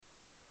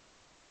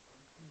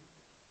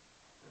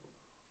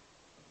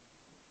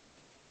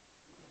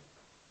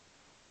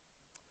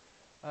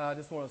I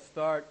just want to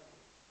start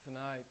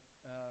tonight.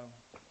 I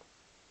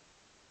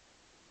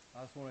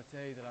just want to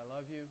tell you that I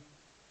love you,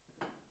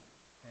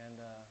 and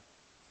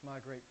it's my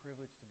great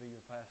privilege to be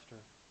your pastor.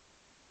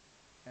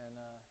 And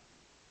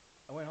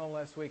I went home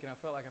last week, and I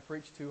felt like I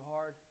preached too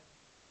hard.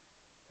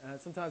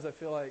 And sometimes I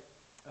feel like,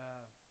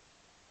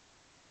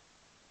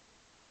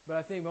 but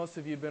I think most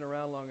of you have been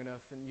around long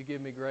enough, and you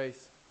give me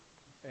grace.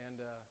 And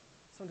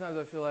sometimes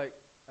I feel like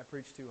I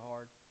preach too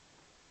hard.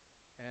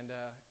 And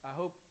I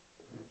hope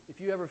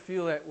if you ever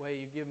feel that way,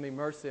 you give me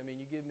mercy. I mean,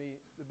 you give me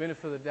the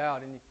benefit of the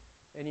doubt, and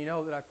you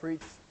know that I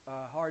preach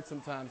hard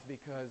sometimes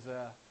because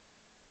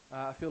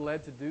I feel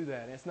led to do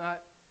that. And it's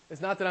not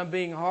that I'm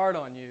being hard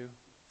on you.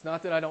 It's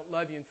not that I don't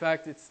love you. In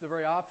fact, it's the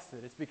very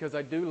opposite. It's because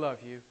I do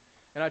love you,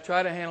 and I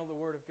try to handle the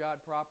Word of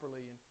God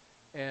properly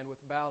and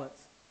with balance.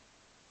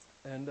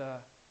 And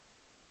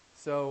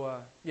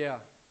yeah,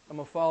 I'm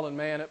a fallen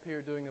man up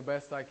here doing the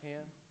best I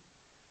can.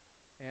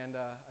 And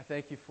I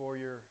thank you for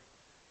your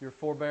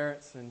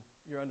forbearance and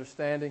your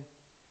understanding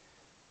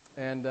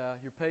and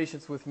your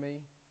patience with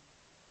me.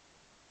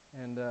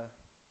 And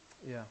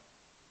yeah,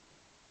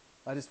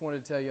 I just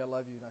wanted to tell you I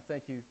love you, and I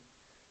thank you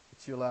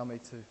that you allow me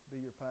to be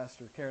your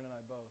pastor. Karen and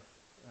I both.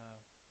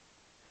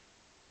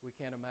 We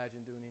can't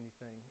imagine doing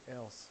anything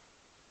else.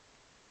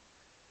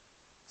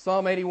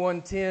 Psalm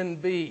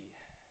 81:10b.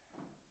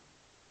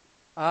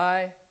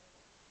 I,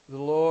 the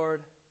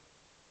Lord,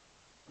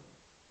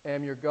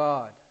 am your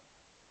God.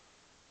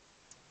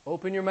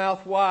 Open your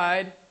mouth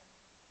wide,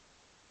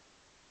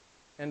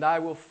 and I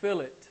will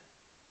fill it.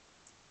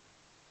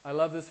 I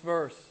love this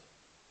verse.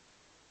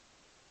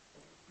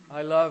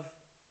 I love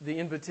the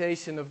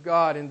invitation of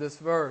God in this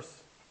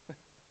verse.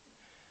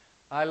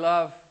 I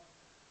love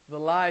the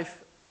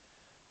life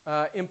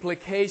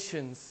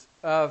implications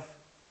of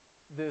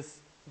this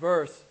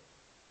verse.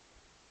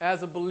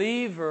 As a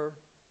believer,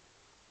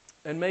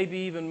 and maybe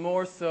even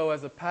more so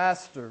as a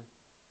pastor,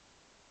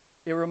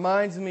 it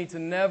reminds me to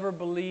never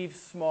believe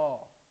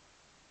small.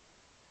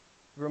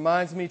 It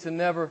reminds me to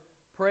never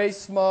pray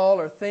small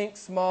or think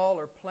small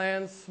or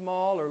plan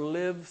small or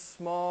live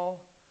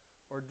small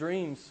or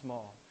dream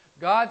small.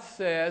 God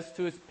says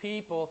to His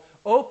people,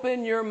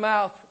 open your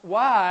mouth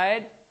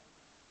wide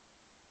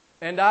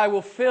and I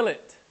will fill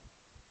it.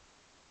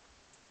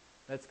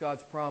 That's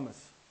God's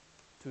promise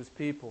to His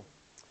people.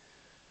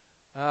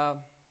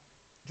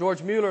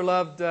 George Mueller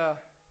loved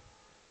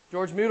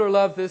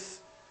this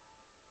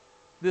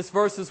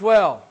verse as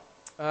well.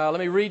 Let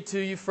me read to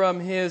you from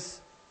his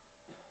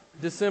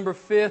December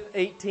 5th,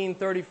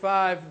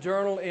 1835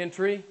 journal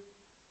entry.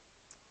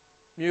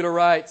 Mueller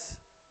writes,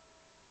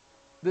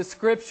 "This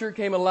scripture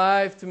came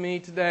alive to me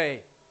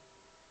today.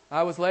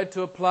 I was led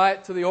to apply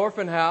it to the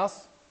orphan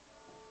house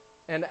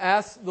and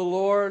ask the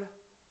Lord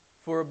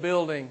for a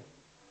building,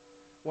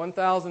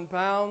 1,000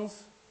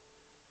 pounds,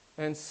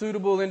 and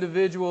suitable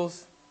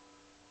individuals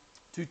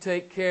to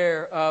take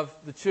care of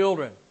the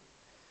children."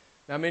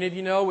 Now, many of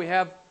you know we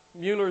have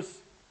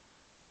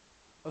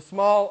a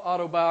small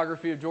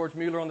autobiography of George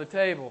Mueller on the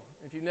table.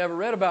 If you've never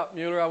read about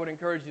Mueller, I would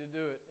encourage you to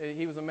do it.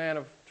 He was a man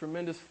of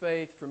tremendous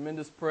faith,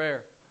 tremendous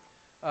prayer.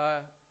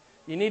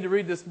 You need to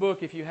read this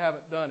book if you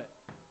haven't done it.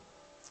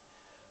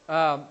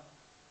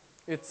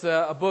 It's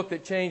a book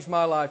that changed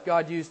my life.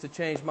 God used to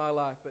change my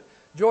life. But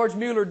George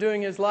Mueller,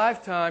 during his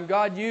lifetime,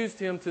 God used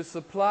him to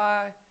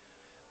supply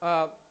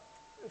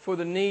for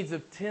the needs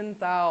of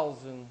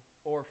 10,000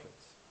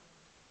 orphans.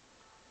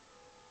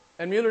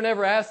 And Mueller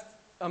never asked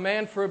a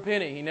man for a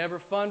penny. He never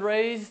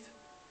fundraised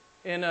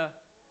in a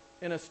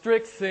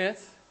strict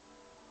sense.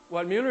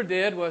 What Mueller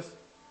did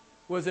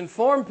was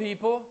inform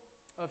people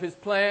of his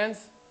plans,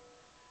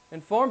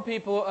 inform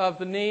people of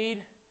the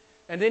need,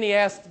 and then he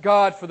asked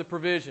God for the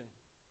provision.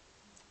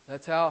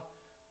 That's how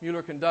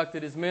Mueller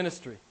conducted his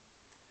ministry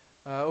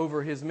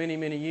over his many,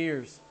 many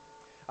years.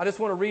 I just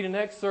want to read an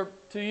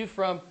excerpt to you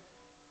from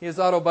his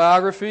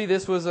autobiography.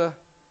 This was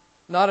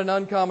not an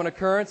uncommon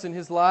occurrence in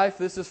his life.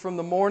 This is from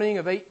the morning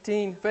of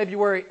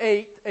February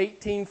 8th,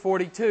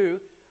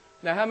 1842.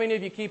 Now, how many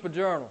of you keep a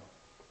journal?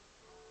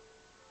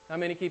 How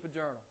many keep a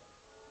journal?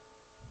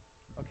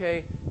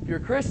 Okay, if you're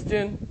a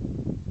Christian,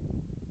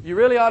 you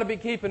really ought to be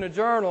keeping a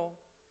journal,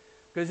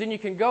 because then you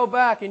can go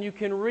back and you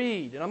can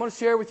read. And I'm going to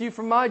share with you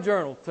from my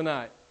journal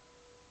tonight.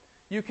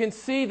 You can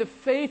see the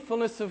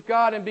faithfulness of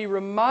God and be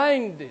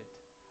reminded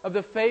of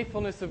the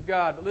faithfulness of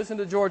God. But listen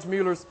to George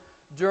Mueller's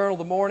journal,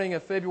 the morning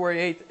of February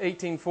 8th,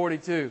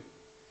 1842.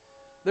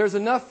 "There's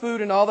enough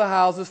food in all the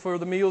houses for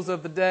the meals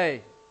of the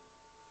day.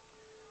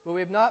 But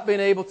we have not been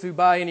able to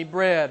buy any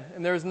bread,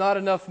 and there is not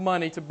enough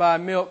money to buy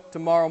milk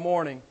tomorrow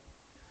morning.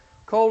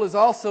 Coal is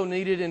also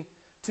needed in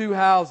 2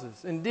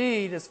 houses.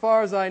 Indeed, as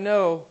far as I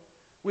know,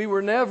 we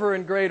were never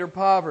in greater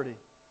poverty.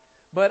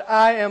 But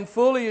I am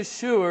fully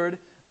assured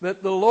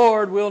that the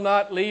Lord will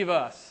not leave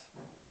us."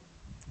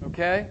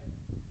 Okay?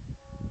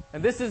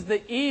 And this is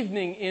the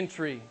evening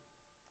entry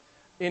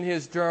in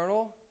his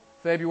journal,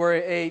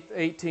 February 8th,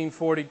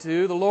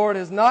 1842. "The Lord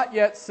has not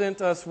yet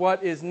sent us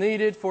what is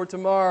needed for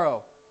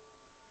tomorrow.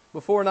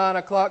 before 9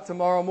 o'clock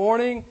tomorrow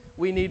morning.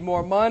 We need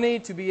more money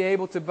to be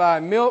able to buy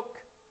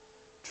milk.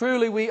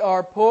 Truly, we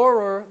are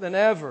poorer than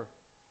ever.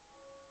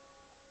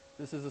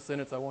 This is a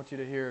sentence I want you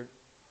to hear,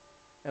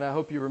 and I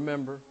hope you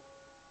remember.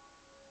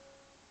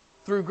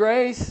 Through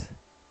grace,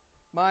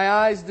 my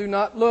eyes do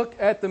not look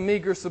at the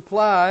meager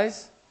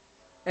supplies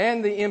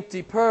and the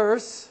empty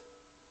purse.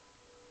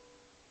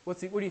 What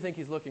do you think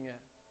he's looking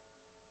at?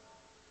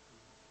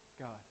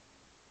 God.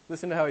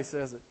 Listen to how he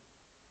says it.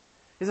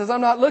 He says, I'm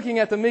not looking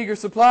at the meager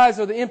supplies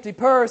or the empty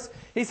purse.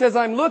 He says,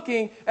 I'm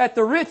looking at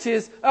the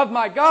riches of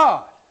my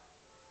God.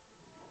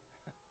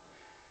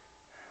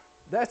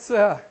 That's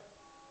how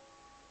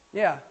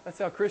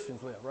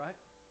Christians live, right?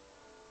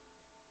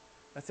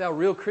 That's how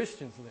real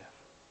Christians live.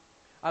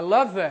 I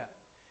love that.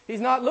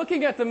 He's not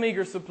looking at the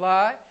meager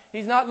supply.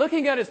 He's not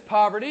looking at his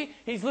poverty.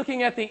 He's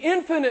looking at the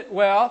infinite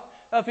wealth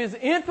of His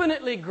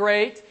infinitely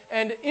great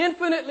and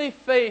infinitely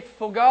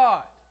faithful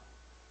God.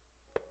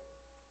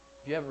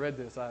 If you haven't read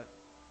this, I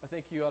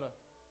think you ought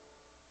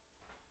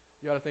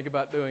to think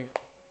about doing it.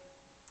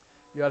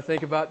 You ought to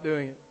think about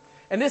doing it.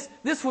 And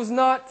this was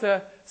not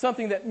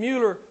something that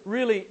Mueller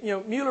really,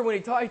 Mueller, when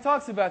he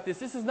talks about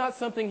this is not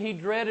something he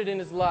dreaded in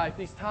his life,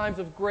 these times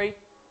of great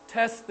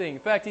testing.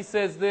 In fact, he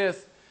says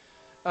this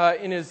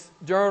in his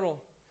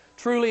journal,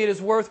 truly it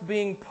is worth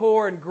being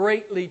poor and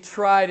greatly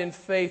tried in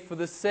faith for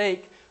the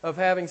sake of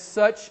having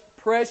such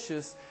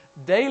precious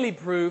daily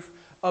proof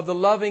of the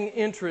loving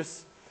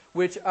interest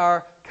which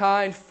our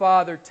kind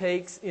Father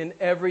takes in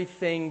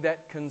everything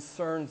that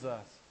concerns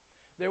us.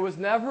 There was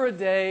never a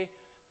day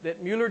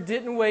that Mueller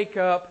didn't wake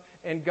up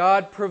and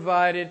God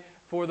provided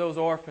for those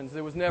orphans.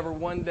 There was never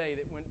one day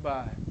that went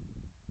by.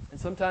 And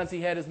sometimes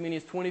he had as many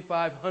as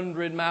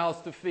 2,500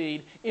 mouths to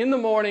feed in the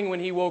morning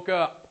when he woke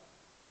up.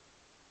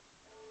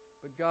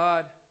 But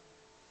God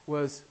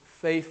was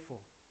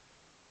faithful.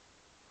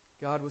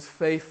 God was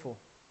faithful.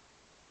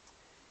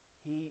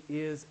 He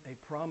is a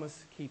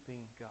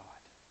promise-keeping God.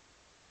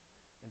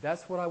 And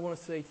that's what I want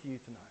to say to you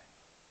tonight.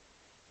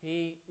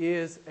 He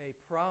is a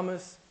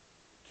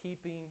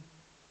promise-keeping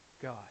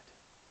God.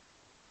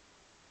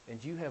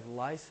 And you have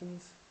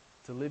license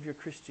to live your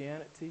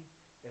Christianity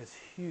as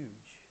huge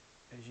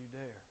as you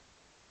dare.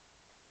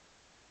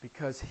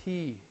 Because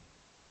He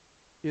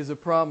is a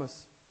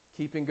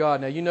promise-keeping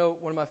God. Now, you know,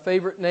 one of my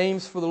favorite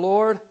names for the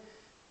Lord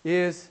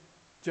is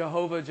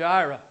Jehovah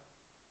Jireh.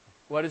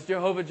 What does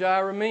Jehovah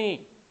Jireh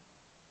mean?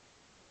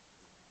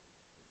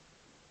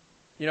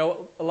 You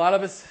know, a lot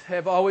of us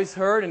have always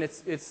heard, and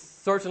it's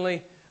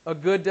certainly a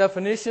good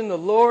definition, the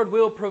Lord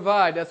will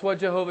provide. That's what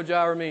Jehovah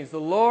Jireh means. The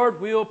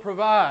Lord will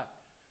provide.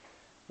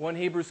 One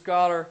Hebrew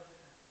scholar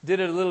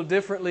did it a little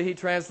differently. He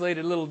translated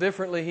it a little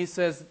differently. He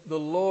says, the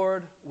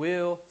Lord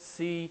will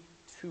see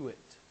to it.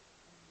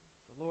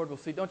 The Lord will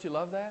see. Don't you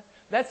love that?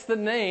 That's the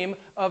name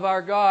of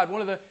our God.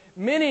 One of the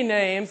many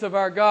names of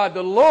our God.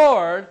 The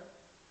Lord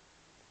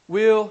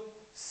will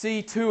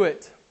see to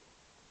it.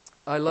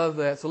 I love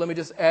that. So let me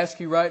just ask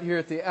you right here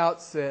at the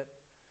outset,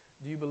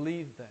 do you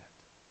believe that?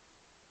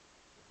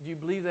 Do you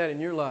believe that in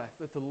your life?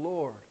 That the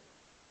Lord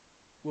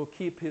will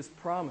keep His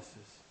promises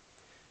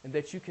and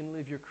that you can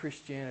live your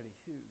Christianity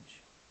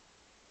huge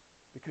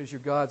because your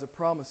God's a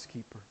promise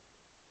keeper.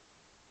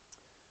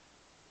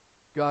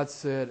 God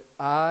said,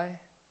 I,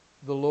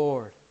 the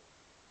Lord,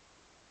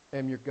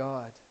 am your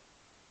God.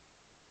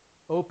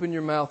 Open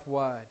your mouth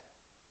wide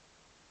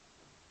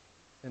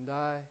and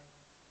I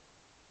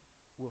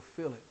will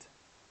fill it.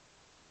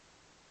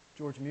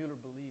 George Mueller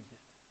believed it.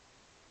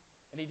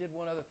 And he did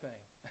one other thing.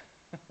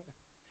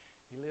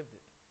 He lived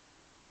it.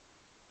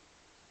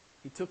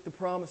 He took the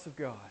promise of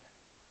God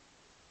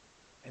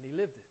and he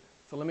lived it.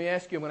 So let me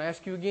ask you, I'm going to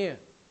ask you again.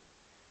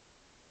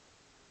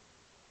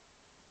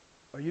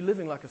 Are you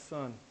living like a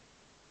son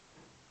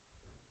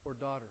or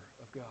daughter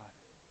of God?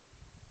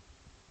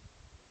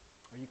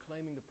 Are you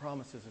claiming the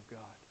promises of God?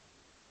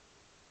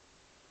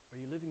 Are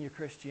you living your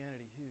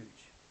Christianity huge?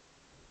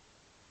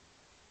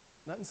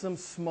 Not in some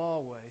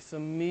small way,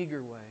 some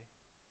meager way,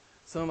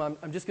 some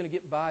I'm just going to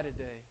get by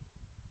today,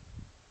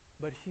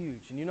 but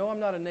huge. And you know I'm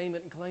not a name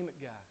it and claim it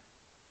guy.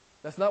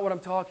 That's not what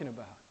I'm talking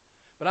about.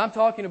 But I'm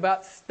talking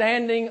about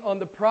standing on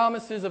the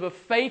promises of a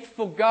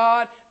faithful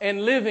God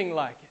and living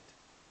like it.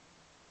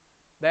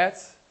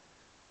 That's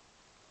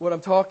what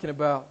I'm talking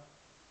about.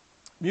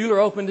 Mueller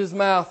opened his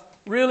mouth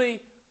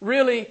really,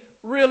 really,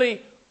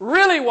 really,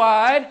 really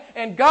wide,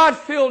 and God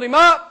filled him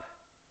up.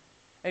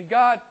 And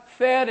God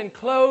fed and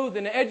clothed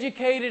and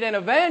educated and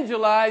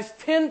evangelized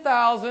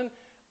 10,000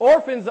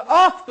 orphans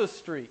off the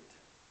street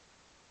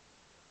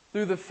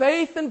through the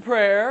faith and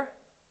prayer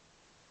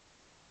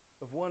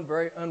of one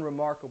very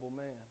unremarkable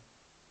man.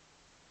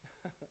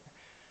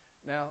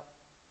 Now,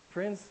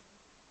 friends,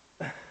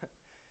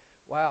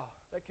 wow,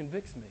 that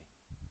convicts me.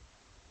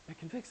 That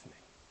convicts me.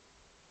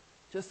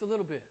 Just a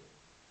little bit.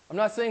 I'm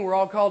not saying we're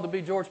all called to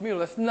be George Mueller.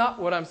 That's not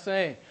what I'm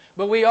saying.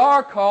 But we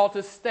are called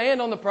to stand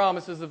on the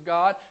promises of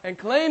God and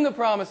claim the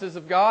promises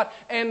of God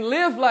and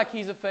live like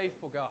He's a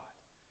faithful God.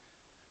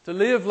 To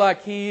live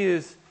like He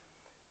is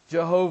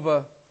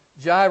Jehovah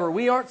Gyra,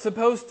 we aren't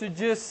supposed to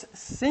just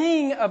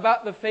sing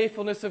about the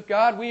faithfulness of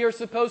God. We are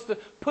supposed to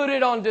put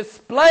it on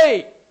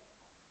display.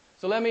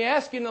 So let me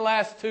ask you in the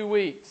last 2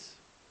 weeks,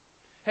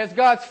 has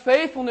God's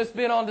faithfulness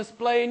been on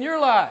display in your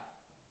life?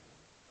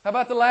 How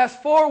about the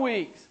last 4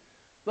 weeks?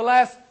 The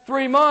last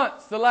 3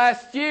 months? The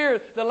last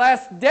year? The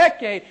last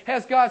decade?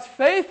 Has God's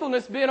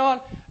faithfulness been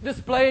on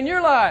display in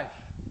your life?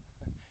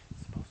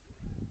 It's supposed to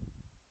be.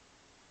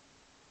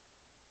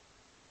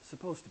 It's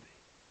supposed to be.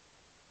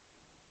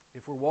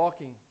 If we're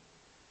walking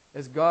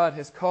as God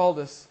has called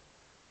us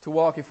to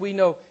walk, if we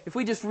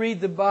just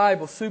read the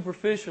Bible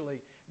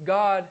superficially,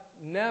 God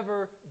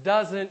never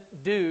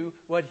doesn't do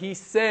what He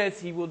says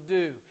He will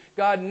do.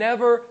 God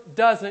never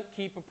doesn't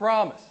keep a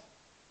promise.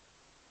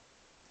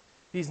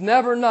 He's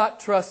never not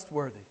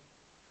trustworthy.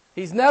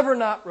 He's never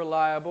not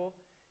reliable.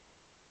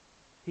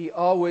 He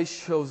always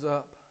shows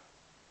up.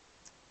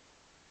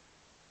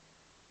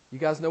 You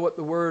guys know what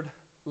the word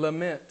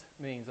lament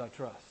means, I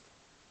trust.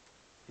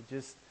 It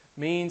just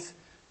means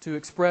to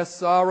express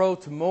sorrow,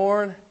 to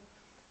mourn.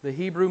 The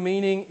Hebrew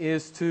meaning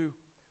is to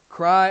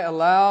cry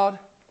aloud.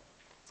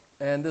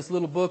 And this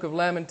little book of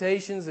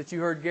Lamentations that you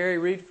heard Gary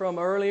read from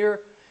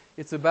earlier,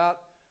 it's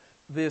about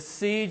the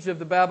siege of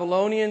the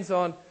Babylonians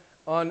on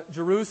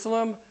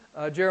Jerusalem.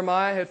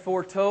 Jeremiah had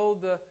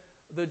foretold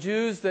the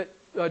Jews that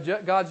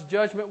God's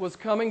judgment was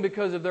coming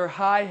because of their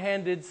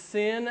high-handed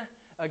sin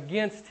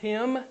against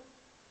Him.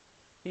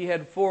 He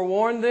had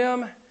forewarned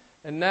them,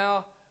 and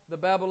now the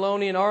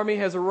Babylonian army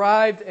has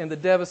arrived, and the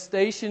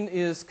devastation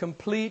is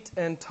complete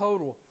and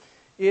total.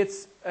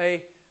 It's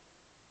an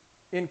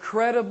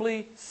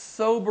incredibly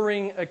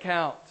sobering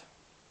account.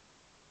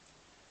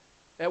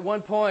 At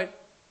one point,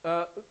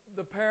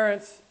 the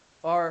parents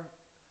are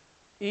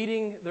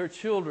eating their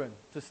children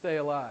to stay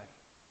alive.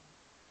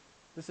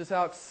 This is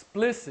how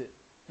explicit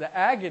the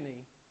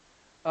agony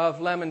of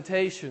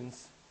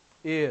Lamentations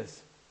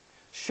is.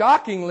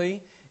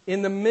 Shockingly,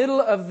 in the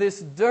middle of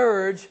this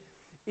dirge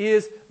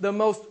is the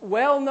most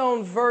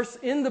well-known verse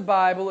in the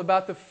Bible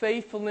about the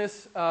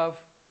faithfulness of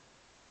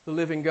the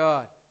living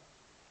God.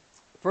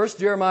 First,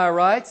 Jeremiah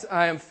writes,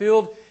 I am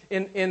filled,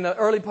 in the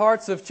early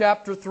parts of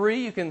chapter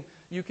 3,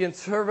 you can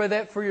survey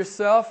that for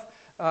yourself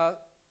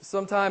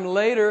sometime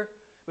later.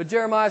 But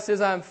Jeremiah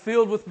says, I am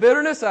filled with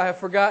bitterness, I have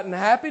forgotten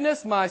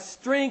happiness, my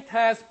strength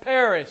has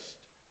perished.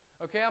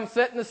 Okay, I'm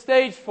setting the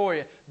stage for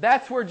you.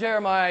 That's where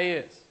Jeremiah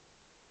is.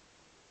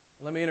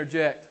 Let me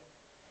interject.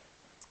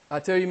 I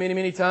tell you many,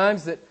 many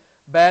times that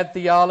bad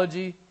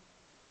theology,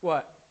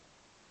 what?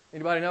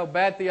 Anybody know?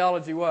 Bad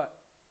theology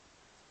what?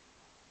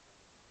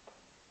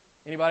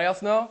 Anybody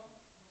else know?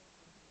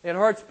 It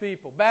hurts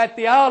people. Bad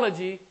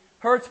theology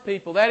hurts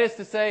people. That is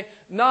to say,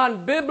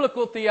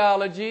 non-biblical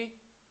theology,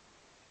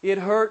 it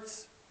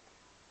hurts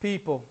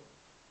people.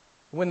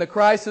 When the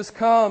crisis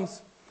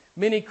comes,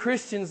 many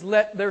Christians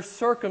let their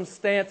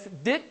circumstance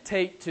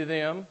dictate to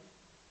them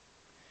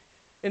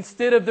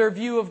instead of their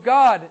view of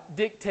God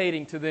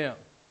dictating to them.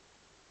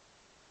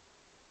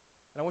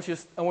 And I want you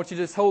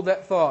to just hold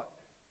that thought.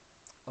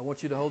 I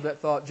want you to hold that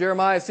thought.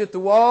 Jeremiah's hit the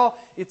wall.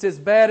 It's as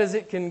bad as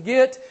it can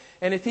get.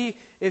 And if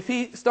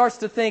he starts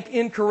to think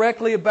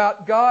incorrectly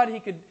about God, he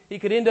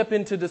could end up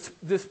into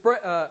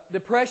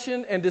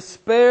depression and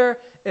despair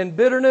and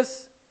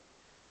bitterness.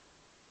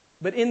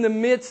 But in the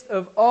midst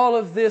of all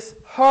of this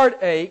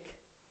heartache,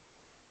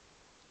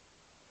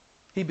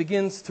 he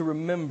begins to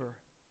remember.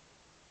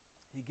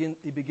 He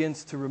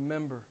begins to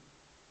remember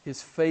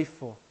his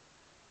faithful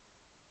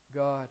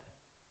God.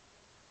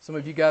 Some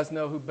of you guys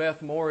know who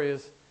Beth Moore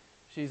is.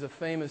 She's a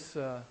famous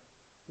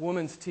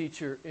woman's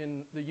teacher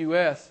in the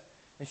U.S.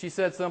 And she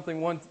said something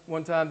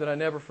one time that I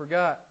never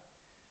forgot.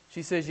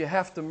 She says, you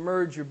have to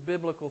merge your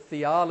biblical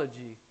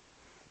theology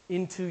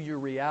into your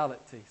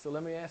reality. So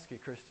let me ask you,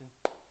 Christian,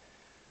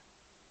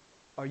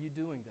 are you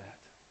doing that?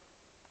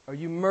 Are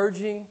you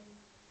merging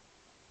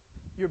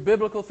your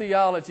biblical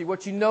theology,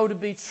 what you know to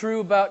be true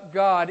about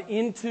God,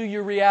 into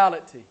your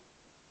reality?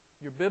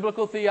 Your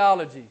biblical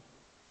theology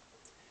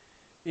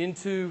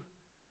into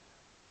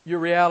your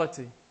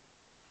reality.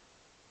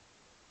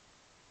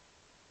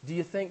 Do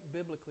you think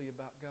biblically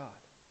about God?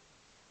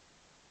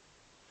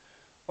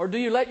 Or do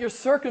you let your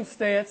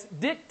circumstance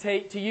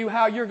dictate to you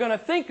how you're going to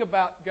think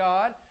about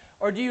God?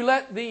 Or do you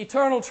let the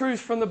eternal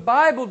truths from the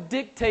Bible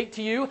dictate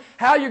to you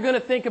how you're going to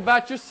think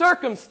about your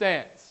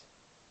circumstance?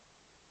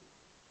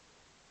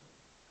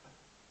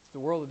 It's the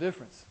world of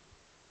difference.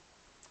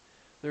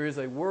 There is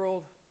a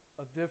world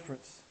of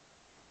difference.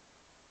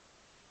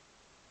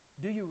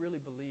 Do you really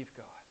believe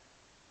God?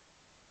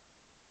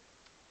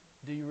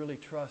 Do you really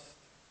trust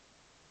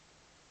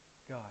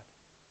God?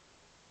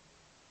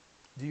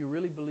 Do you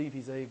really believe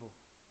He's able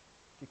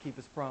to keep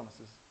His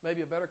promises?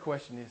 Maybe a better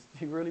question is,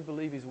 do you really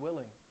believe He's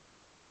willing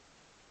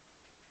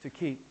to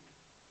keep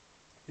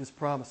His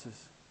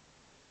promises?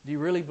 Do you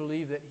really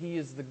believe that He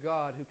is the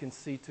God who can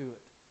see to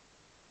it?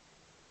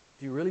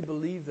 Do you really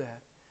believe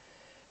that?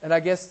 And I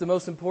guess the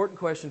most important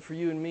question for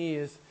you and me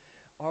is,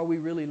 are we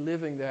really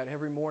living that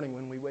every morning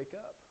when we wake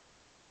up?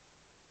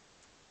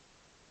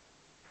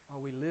 Are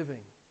we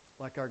living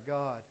like our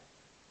God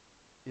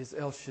is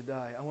El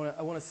Shaddai. I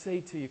want to say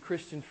to you,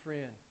 Christian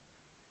friend,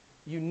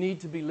 you need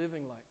to be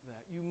living like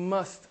that. You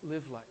must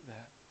live like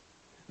that.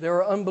 There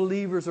are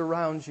unbelievers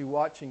around you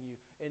watching you,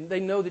 and they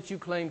know that you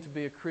claim to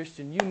be a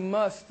Christian. You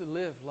must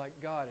live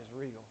like God is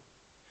real.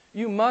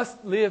 You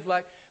must live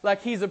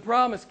like He's a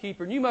promise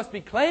keeper. And you must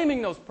be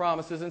claiming those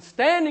promises and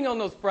standing on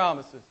those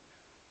promises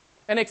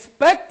and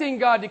expecting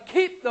God to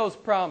keep those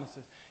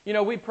promises. You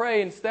know, we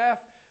pray in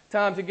staff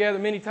time together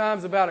many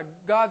times about a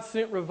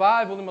God-sent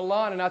revival in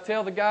Milan, and I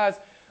tell the guys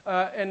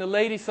and the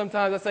ladies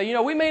sometimes, I say, you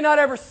know, we may not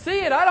ever see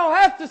it. I don't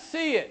have to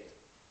see it.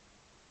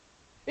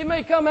 It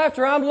may come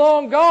after I'm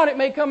long gone. It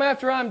may come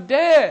after I'm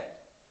dead.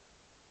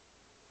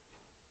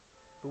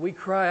 But we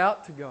cry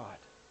out to God,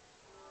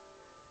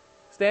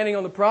 standing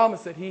on the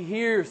promise that He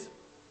hears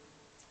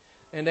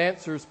and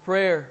answers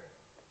prayer.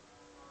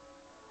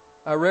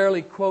 I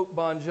rarely quote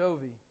Bon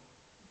Jovi,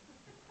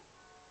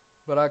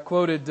 but I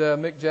quoted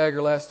Mick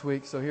Jagger last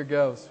week, so here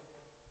goes.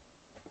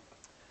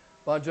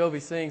 Bon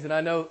Jovi sings, and I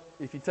know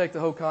if you take the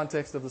whole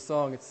context of the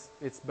song,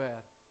 it's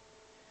bad.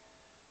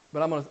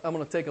 But I'm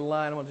going to take a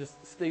line, I'm going to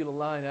just steal a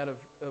line out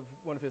of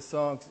one of his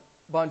songs.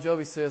 Bon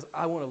Jovi says,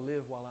 I want to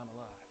live while I'm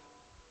alive.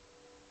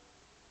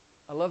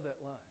 I love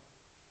that line.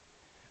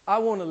 I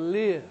want to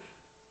live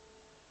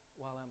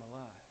while I'm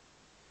alive.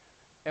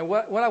 And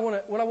what I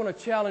want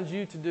to challenge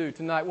you to do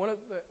tonight, one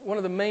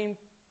of the main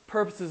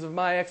purposes of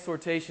my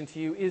exhortation to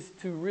you is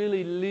to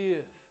really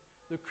live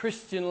the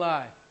Christian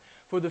life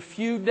for the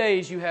few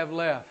days you have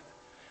left.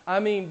 I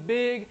mean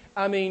big,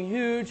 I mean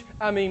huge,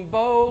 I mean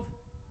bold,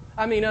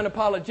 I mean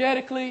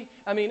unapologetically,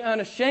 I mean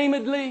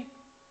unashamedly.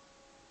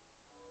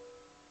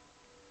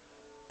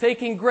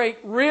 Taking great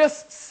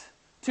risks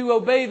to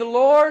obey the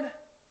Lord,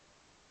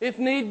 if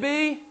need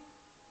be,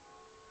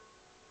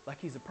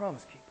 like He's a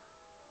promise keeper.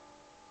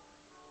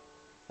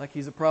 Like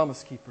He's a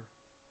promise keeper.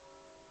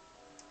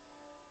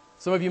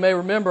 Some of you may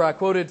remember, I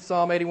quoted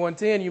Psalm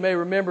 81:10. You may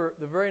remember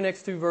the very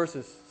next two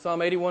verses, Psalm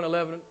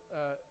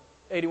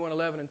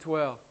 81:11 and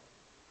 12.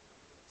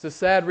 It's a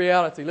sad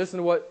reality. Listen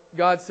to what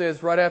God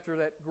says right after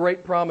that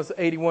great promise,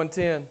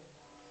 81:10.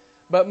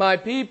 But my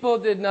people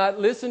did not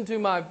listen to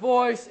my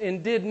voice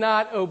and did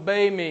not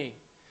obey me.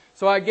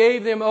 So I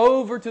gave them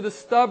over to the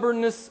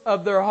stubbornness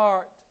of their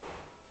heart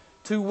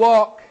to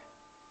walk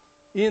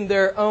in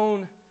their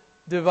own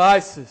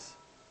devices.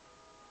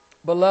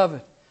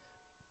 Beloved,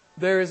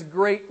 there is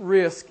great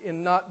risk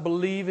in not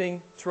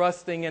believing,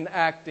 trusting, and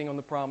acting on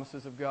the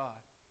promises of God.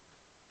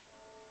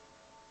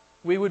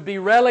 We would be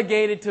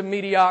relegated to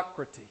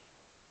mediocrity.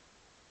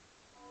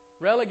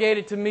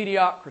 Relegated to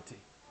mediocrity.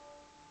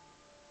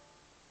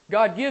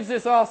 God gives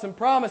this awesome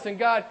promise, and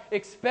God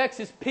expects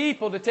His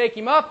people to take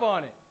Him up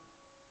on it.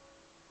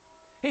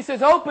 He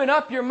says, open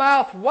up your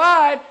mouth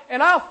wide,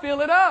 and I'll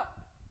fill it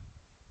up.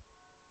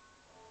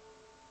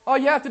 All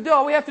we have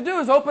to do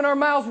is open our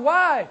mouths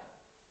wide.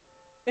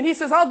 And He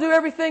says, I'll do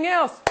everything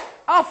else.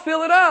 I'll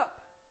fill it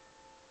up.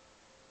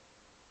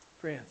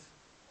 Friends,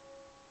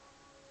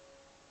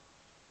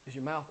 is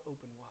your mouth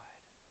open wide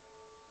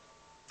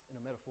in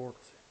a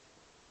metaphorical sense?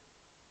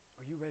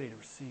 Are you ready to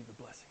receive the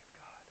blessing of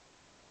God?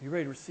 Are you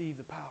ready to receive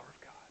the power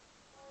of God?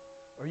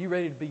 Are you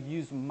ready to be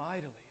used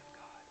mightily of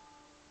God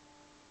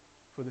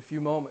for the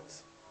few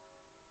moments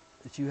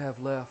that you have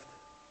left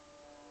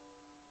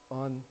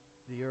on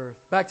the earth?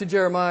 Back to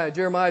Jeremiah.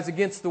 Jeremiah is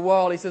against the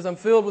wall. He says, I'm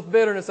filled with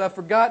bitterness. I've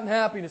forgotten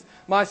happiness.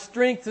 My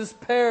strength has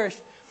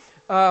perished.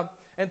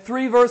 And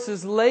 3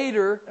 verses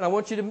later, and I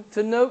want you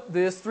to note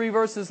this, 3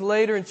 verses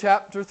later in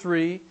chapter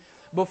 3,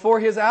 before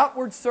his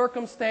outward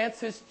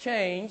circumstances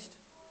changed,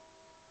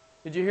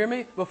 did you hear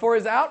me? Before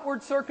his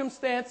outward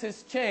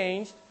circumstances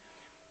changed,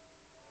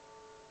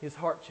 his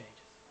heart changes.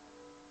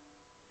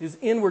 His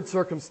inward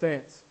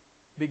circumstance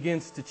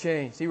begins to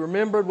change. He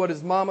remembered what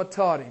his mama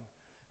taught him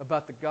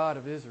about the God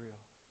of Israel.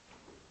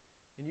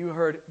 And you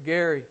heard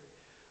Gary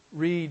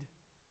read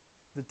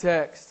the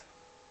text.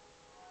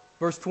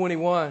 Verse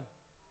 21,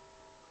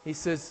 he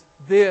says,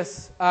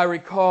 this I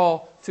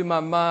recall to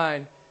my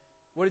mind.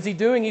 What is he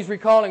doing? He's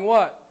recalling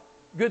what?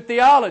 Good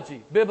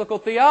theology, biblical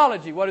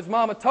theology, what his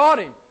mama taught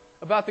him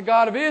about the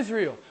God of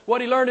Israel,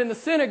 what he learned in the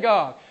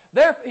synagogue.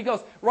 There, he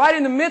goes, right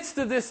in the midst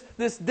of this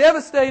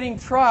devastating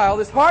trial,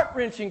 this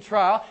heart-wrenching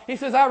trial, he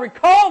says, I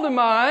recall to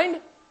mind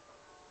that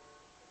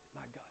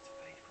my God's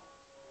faithful.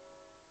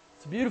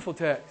 It's a beautiful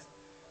text.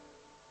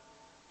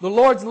 The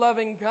Lord's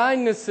loving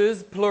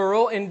kindnesses,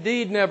 plural,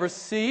 indeed never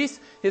cease.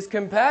 His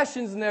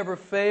compassions never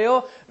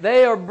fail.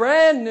 They are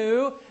brand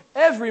new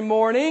every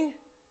morning.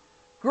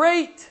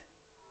 Great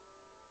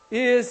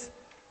is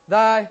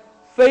thy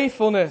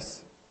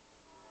faithfulness.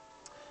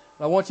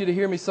 I want you to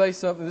hear me say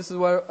something. This is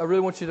what I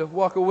really want you to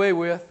walk away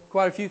with.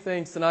 Quite a few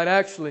things tonight,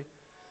 actually.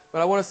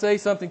 But I want to say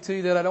something to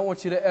you that I don't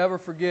want you to ever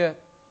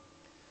forget.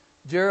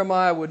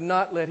 Jeremiah would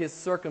not let his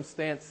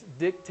circumstance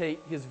dictate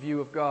his view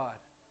of God.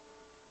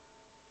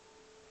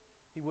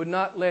 He would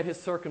not let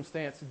his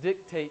circumstance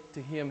dictate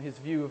to him his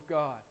view of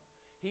God.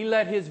 He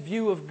let his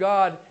view of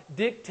God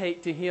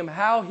dictate to him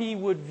how he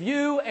would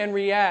view and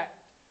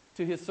react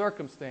to his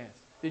circumstance.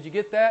 Did you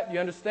get that? Do you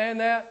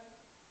understand that?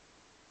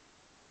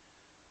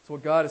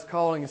 what God is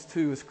calling us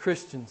to as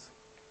Christians.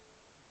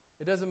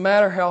 It doesn't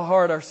matter how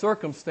hard our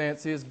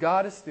circumstance is,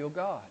 God is still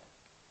God.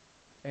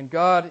 And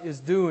God is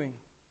doing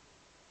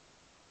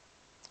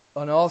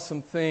an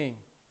awesome thing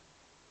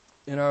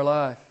in our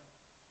life.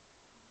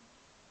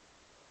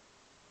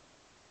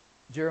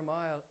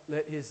 Jeremiah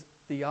let his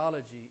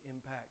theology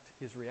impact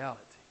his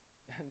reality.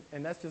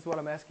 And that's just what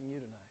I'm asking you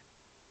tonight.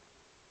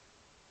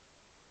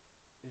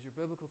 Is your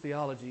biblical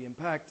theology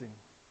impacting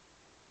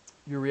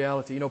your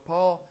reality? You know,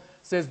 Paul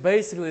says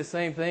basically the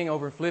same thing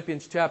over in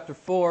Philippians chapter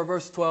 4,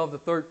 verse 12 to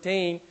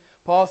 13.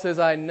 Paul says,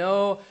 I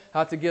know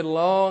how to get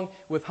along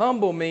with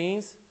humble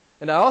means,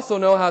 and I also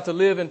know how to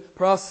live in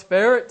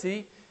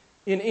prosperity.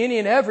 In any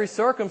and every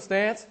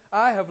circumstance,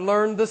 I have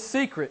learned the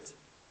secret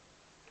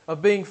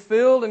of being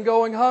filled and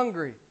going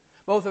hungry,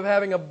 both of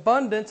having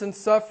abundance and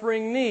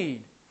suffering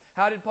need.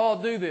 How did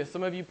Paul do this?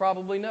 Some of you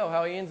probably know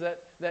how he ends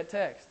that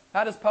text.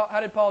 How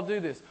did Paul do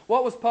this?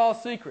 What was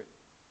Paul's secret?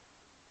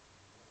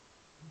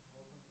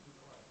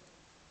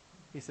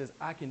 He says,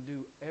 I can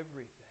do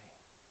everything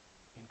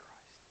in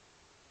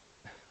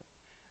Christ.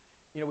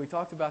 You know, we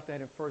talked about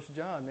that in 1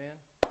 John, man.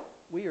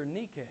 We are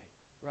Nike,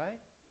 right?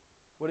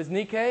 What is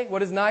Nike?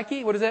 What is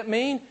Nike? What does that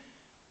mean?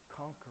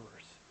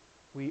 Conquerors.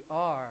 We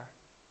are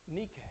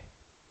Nike.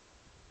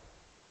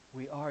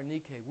 We are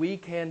Nike. We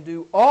can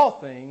do all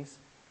things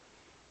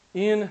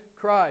in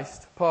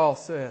Christ, Paul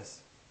says.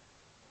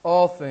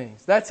 All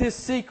things. That's his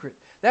secret.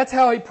 That's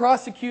how he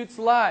prosecutes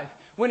life.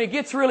 When it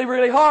gets really,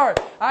 really hard,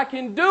 I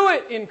can do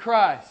it in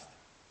Christ.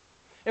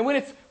 And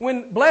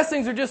when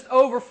blessings are just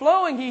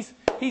overflowing,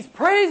 he's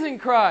praising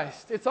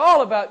Christ. It's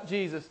all about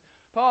Jesus.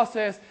 Paul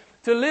says,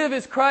 to live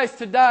is Christ,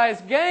 to die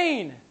is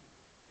gain.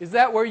 Is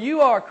that where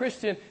you are,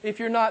 Christian? If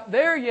you're not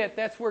there yet,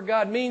 that's where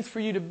God means for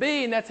you to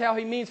be, and that's how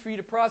He means for you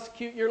to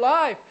prosecute your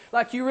life.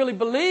 Like you really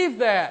believe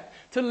that.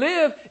 To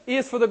live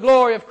is for the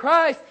glory of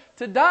Christ.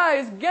 To die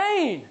is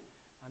gain.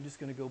 I'm just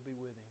going to go be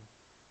with Him.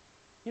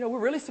 You know, we're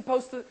really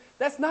supposed to...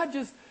 That's not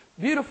just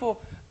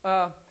beautiful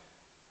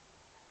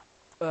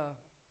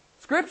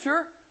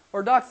scripture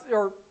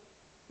or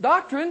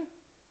doctrine.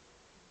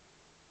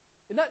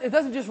 It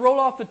doesn't just roll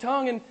off the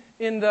tongue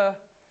in the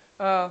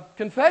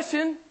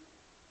confession.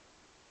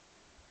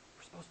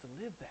 We're supposed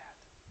to live that.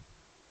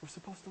 We're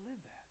supposed to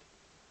live that.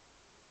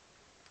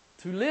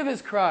 To live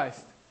is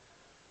Christ.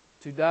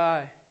 To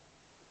die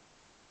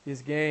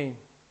is gain.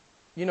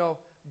 You know,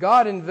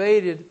 God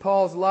invaded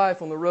Paul's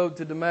life on the road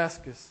to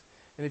Damascus.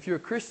 And if you're a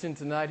Christian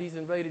tonight, He's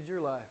invaded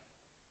your life.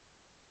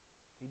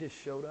 He just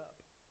showed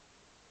up.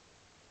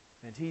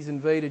 And He's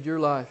invaded your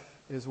life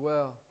as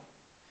well.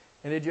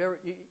 And did you ever,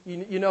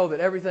 you know that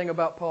everything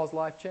about Paul's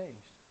life changed,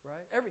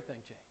 right?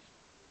 Everything changed.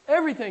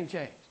 Everything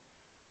changed.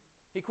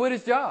 He quit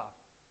his job,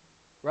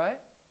 right?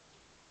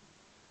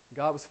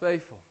 God was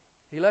faithful.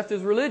 He left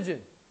his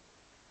religion.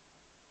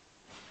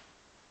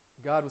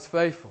 God was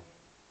faithful.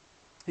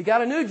 He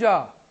got a new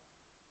job.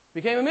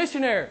 Became a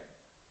missionary.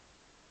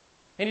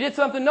 And he did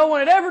something no one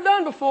had ever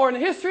done before in the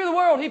history of the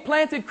world. He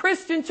planted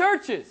Christian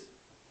churches.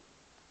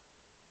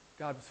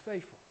 God was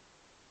faithful.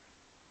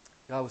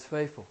 God was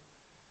faithful.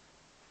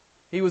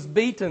 He was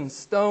beaten,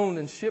 stoned,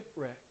 and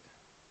shipwrecked.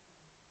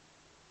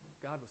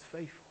 God was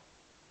faithful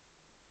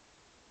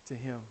to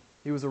him.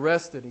 He was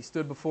arrested. He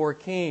stood before a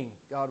king.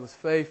 God was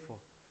faithful.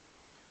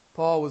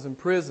 Paul was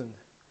imprisoned.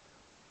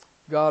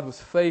 God was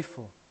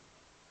faithful.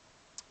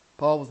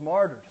 Paul was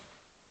martyred.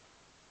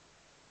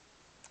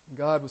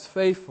 God was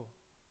faithful.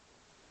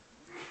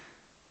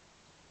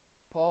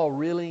 Paul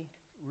really,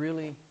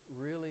 really,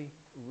 really,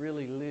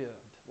 really lived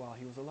while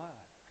he was alive.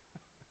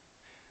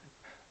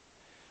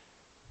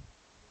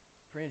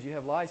 Friends, you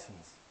have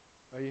license.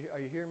 Are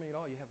you hearing me at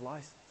all? You have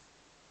license.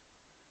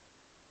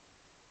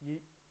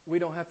 We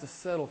don't have to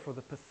settle for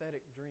the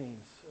pathetic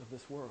dreams of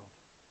this world.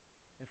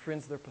 And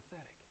friends, they're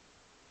pathetic.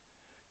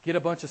 Get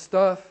a bunch of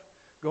stuff,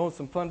 go on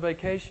some fun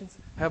vacations,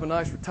 have a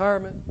nice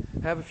retirement,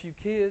 have a few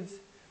kids,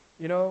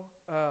 you know,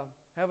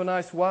 have a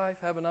nice wife,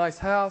 have a nice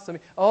house. I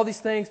mean, all these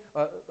things,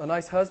 a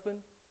nice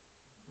husband.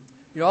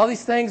 You know, all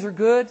these things are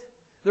good.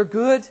 They're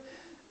good.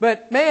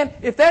 But man,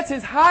 if that's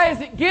as high as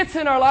it gets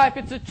in our life,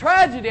 it's a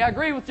tragedy. I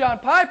agree with John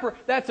Piper.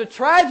 That's a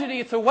tragedy.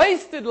 It's a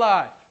wasted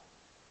life.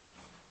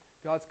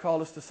 God's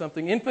called us to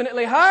something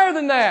infinitely higher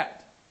than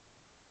that.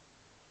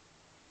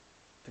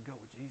 To go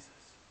with Jesus.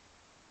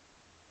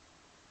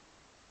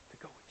 To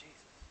go with Jesus.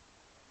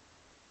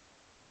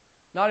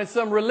 Not in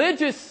some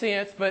religious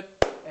sense, but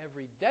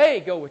every day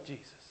go with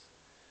Jesus.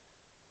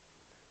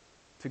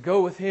 To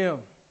go with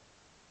Him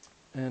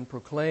and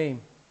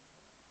proclaim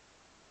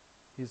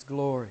His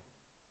glory.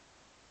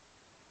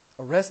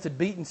 Arrested,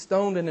 beaten,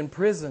 stoned, and in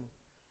prison,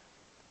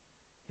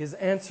 his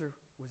answer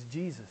was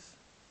Jesus.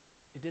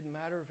 It didn't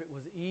matter if it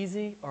was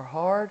easy or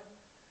hard.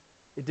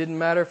 It didn't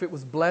matter if it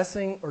was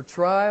blessing or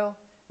trial.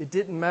 It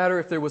didn't matter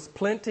if there was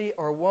plenty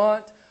or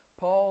want.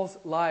 Paul's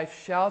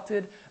life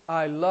shouted,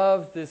 I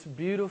love this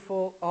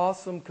beautiful,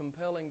 awesome,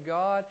 compelling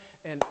God,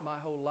 and my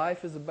whole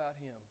life is about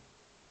Him.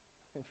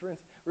 And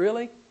friends,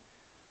 really?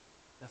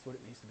 That's what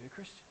it means to be a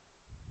Christian.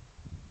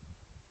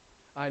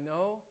 I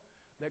know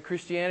that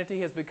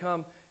Christianity has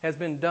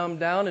been dumbed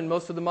down in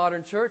most of the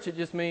modern church. It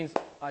just means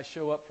I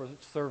show up for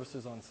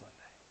services on Sunday.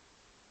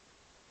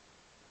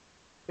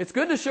 It's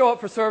good to show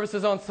up for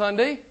services on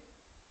Sunday,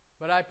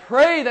 but I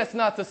pray that's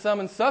not the sum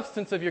and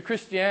substance of your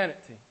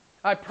Christianity.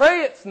 I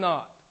pray it's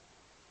not.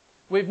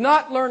 We've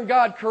not learned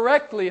God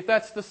correctly if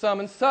that's the sum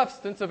and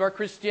substance of our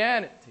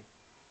Christianity.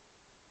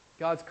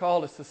 God's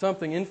called us to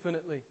something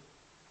infinitely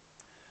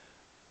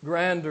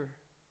grander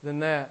than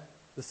that.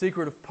 The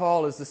secret of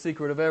Paul is the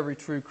secret of every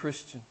true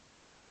Christian.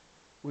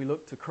 We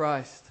look to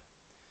Christ.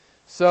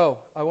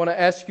 So, I want to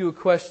ask you a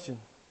question.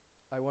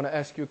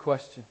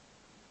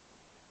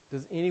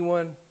 Does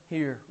anyone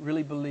here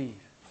really believe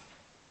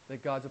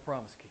that God's a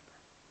promise keeper?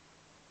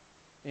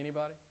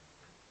 Anybody?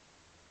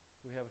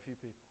 We have a few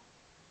people.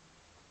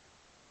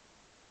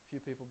 Few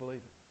people believe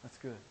it. That's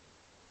good.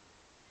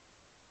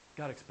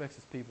 God expects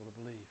His people to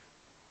believe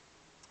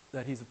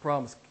that He's a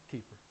promise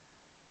keeper.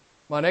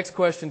 My next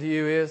question to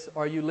you is,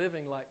 are you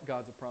living like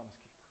God's a promise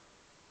keeper?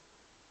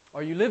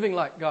 Are you living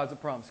like God's a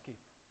promise keeper?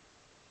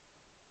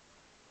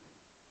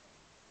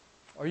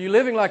 Are you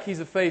living like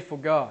He's a faithful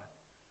God?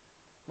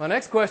 My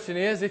next question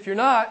is, if you're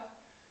not,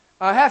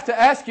 I have to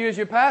ask you as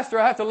your pastor,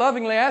 I have to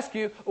lovingly ask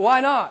you, why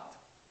not?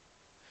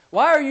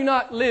 Why are you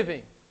not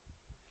living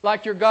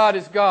like your God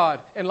is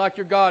God and like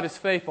your God is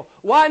faithful?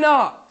 Why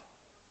not?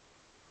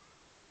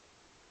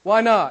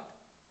 Why not?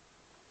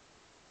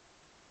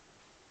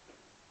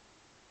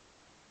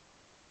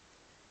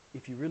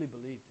 If you really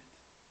believed it,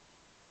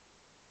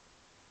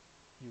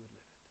 you would live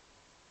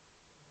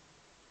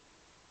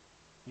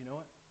it. You know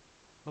what,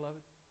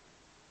 beloved?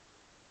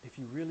 If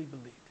you really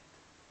believed it,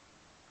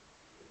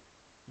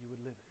 you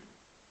would live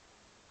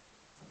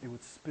it. It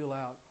would spill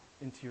out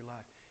into your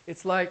life.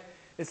 It's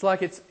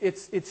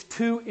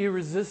too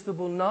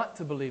irresistible not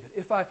to believe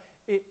it.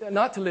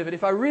 Not to live it.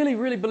 If I really,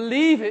 really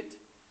believe it,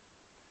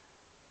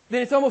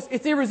 then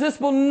it's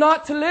irresistible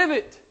not to live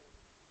it.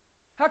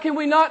 How can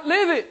we not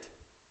live it?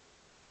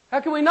 How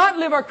can we not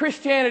live our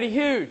Christianity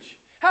huge?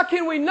 How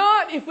can we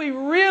not, if we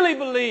really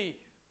believe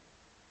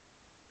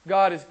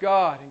God is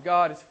God and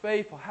God is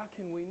faithful? How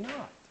can we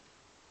not?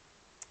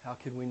 How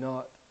can we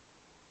not?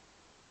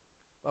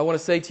 I want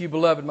to say to you,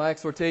 beloved, my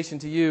exhortation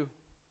to you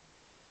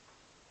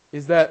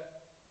is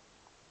that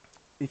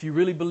if you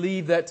really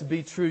believe that to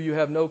be true, you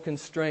have no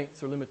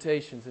constraints or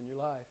limitations in your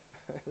life.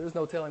 There's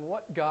no telling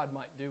what God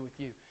might do with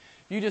you.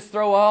 If you just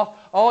throw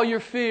all your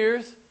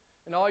fears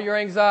and all your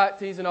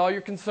anxieties and all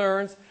your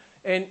concerns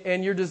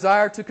and your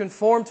desire to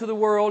conform to the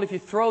world, if you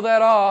throw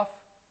that off,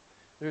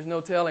 there's no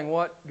telling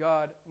what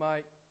God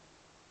might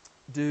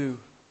do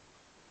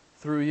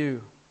through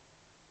you.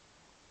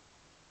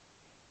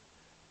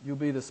 You'll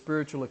be the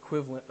spiritual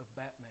equivalent of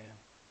Batman.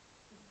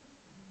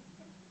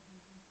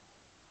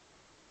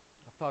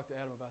 I've talked to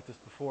Adam about this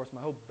before. It's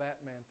my whole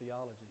Batman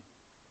theology.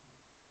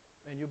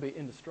 And you'll be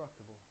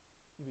indestructible.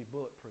 You'll be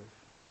bulletproof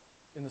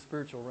in the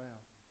spiritual realm.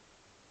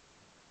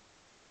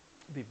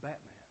 You'll be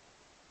Batman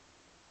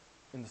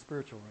in the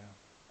spiritual realm.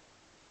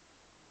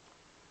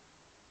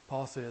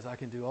 Paul says, I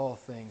can do all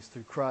things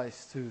through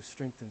Christ who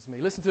strengthens me.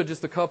 Listen to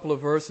just a couple of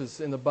verses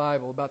in the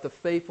Bible about the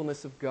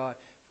faithfulness of God.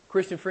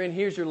 Christian friend,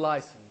 here's your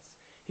license.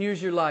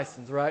 Here's your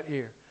license right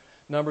here.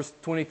 Numbers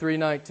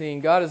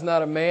 23:19. God is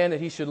not a man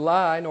that He should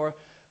lie, nor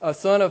a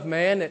son of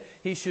man that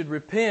He should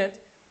repent.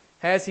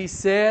 Has He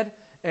said,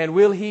 and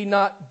will He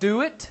not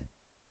do it?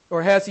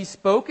 Or has He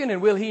spoken,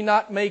 and will He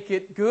not make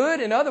it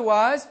good? And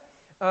otherwise,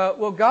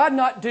 will God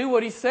not do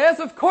what He says?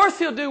 Of course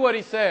He'll do what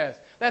He says.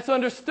 That's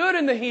understood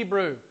in the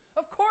Hebrew.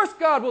 Of course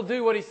God will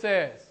do what He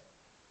says.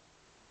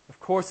 Of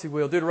course He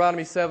will.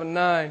 Deuteronomy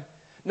 7:9.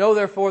 Know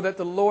therefore that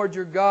the Lord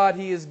your God,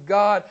 He is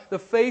God, the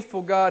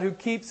faithful God who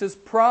keeps His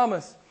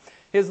promise,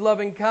 His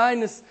loving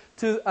kindness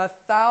to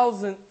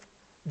 1,000th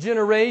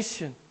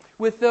generation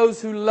with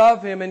those who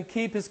love Him and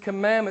keep His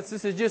commandments.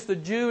 This is just a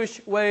Jewish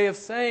way of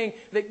saying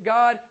that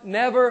God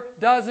never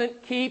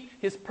doesn't keep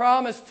His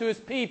promise to His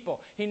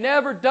people. He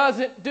never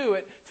doesn't do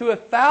it to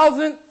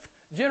 1,000th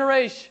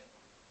generation.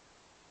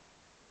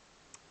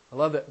 I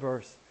love that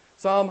verse.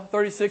 Psalm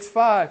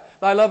 36:5.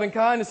 Thy loving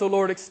kindness, O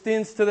Lord,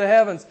 extends to the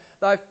heavens.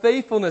 Thy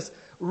faithfulness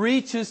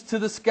reaches to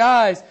the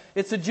skies.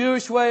 It's a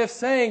Jewish way of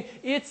saying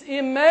it's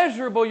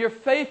immeasurable. Your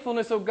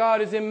faithfulness, O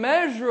God, is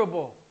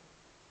immeasurable.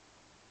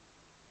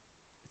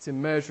 It's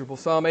immeasurable.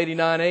 Psalm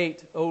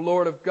 89:8. O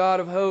Lord of God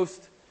of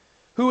hosts,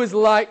 who is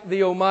like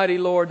Thee, O mighty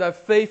Lord? Thy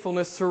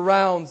faithfulness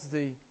surrounds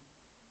Thee.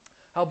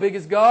 How big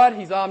is God?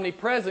 He's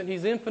omnipresent.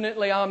 He's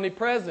infinitely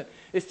omnipresent.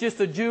 It's just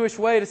a Jewish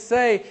way to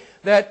say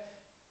that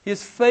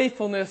His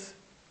faithfulness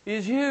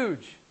is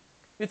huge.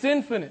 It's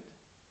infinite.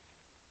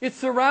 It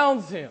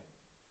surrounds Him.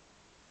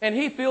 And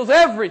He feels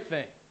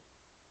everything.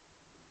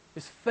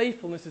 His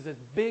faithfulness is as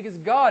big as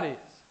God is.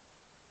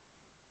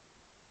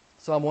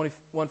 Psalm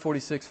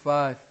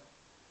 146:5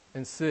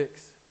 and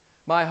 6.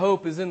 My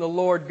hope is in the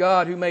Lord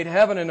God who made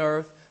heaven and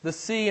earth, the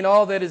sea and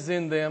all that is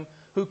in them,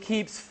 who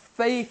keeps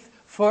faith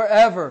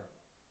forever.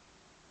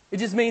 It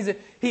just means that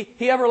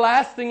He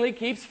everlastingly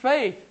keeps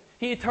faith.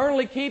 He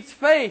eternally keeps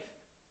faith.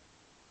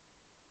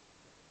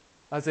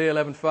 Isaiah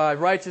 11:5.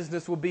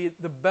 Righteousness will be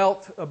the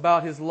belt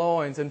about his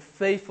loins, and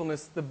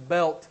faithfulness the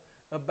belt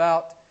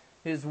about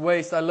his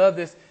waist. I love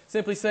this.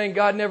 Simply saying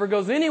God never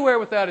goes anywhere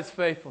without his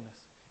faithfulness.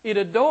 It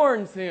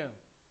adorns him.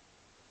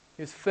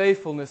 His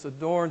faithfulness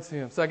adorns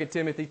him. 2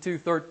 Timothy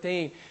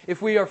 2:13.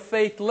 If we are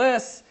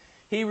faithless,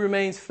 he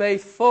remains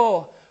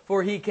faithful,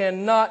 for he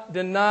cannot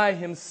deny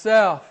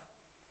himself.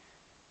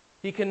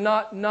 He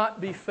cannot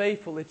not be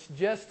faithful. It's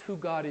just who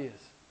God is.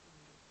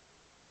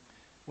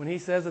 When he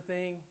says a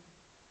thing,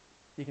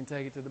 he can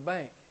take it to the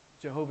bank.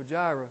 Jehovah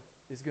Jireh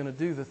is going to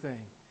do the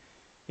thing.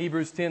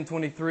 Hebrews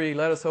 10:23,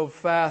 let us hold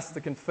fast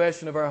the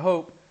confession of our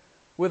hope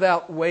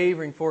without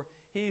wavering, for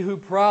he who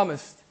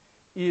promised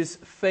is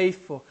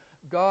faithful.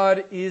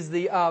 God is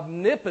the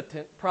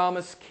omnipotent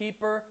promise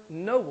keeper.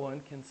 No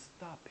one can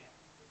stop him.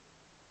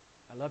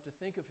 I love to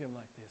think of him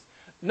like this.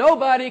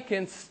 Nobody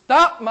can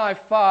stop my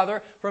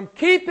Father from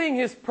keeping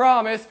his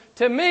promise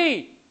to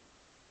me.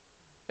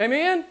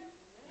 Amen?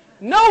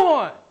 No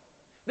one.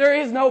 There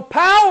is no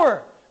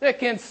power that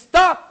can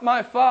stop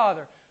my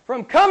Father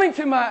from coming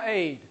to my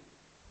aid.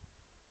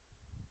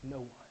 No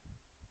one.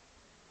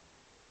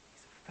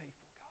 He's a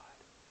faithful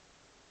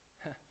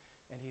God.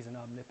 And he's an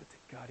omnipotent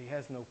God. He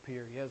has no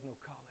peer. He has no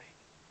colleague.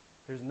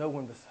 There's no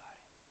one beside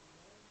him.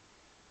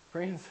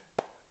 Friends,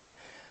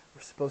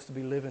 we're supposed to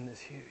be living this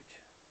huge.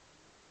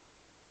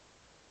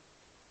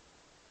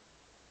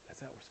 That's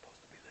how we're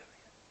supposed to be living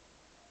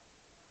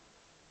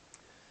it.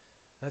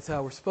 That's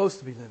how we're supposed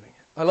to be living it.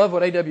 I love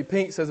what A.W.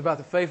 Pink says about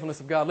the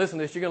faithfulness of God. Listen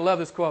to this. You're going to love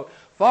this quote.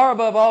 Far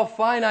above all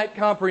finite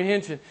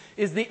comprehension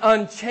is the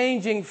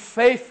unchanging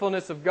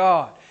faithfulness of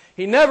God.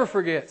 He never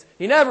forgets.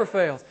 He never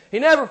fails. He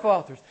never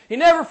falters. He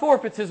never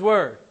forfeits His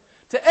word.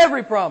 To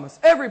every promise,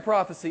 every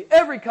prophecy,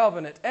 every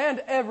covenant, and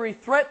every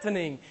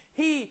threatening,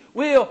 He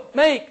will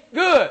make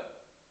good.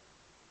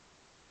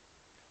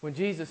 When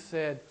Jesus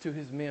said to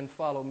His men,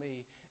 follow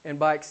me, and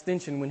by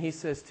extension, when He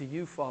says to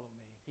you, follow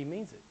me, He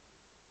means it.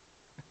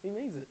 He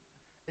means it.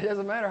 It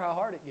doesn't matter how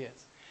hard it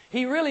gets.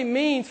 He really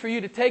means for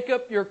you to take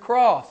up your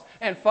cross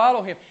and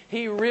follow Him.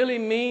 He really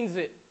means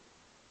it.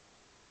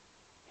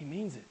 He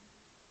means it.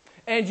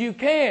 And you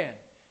can,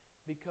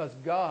 because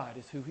God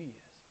is who He is.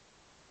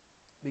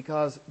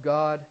 Because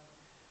God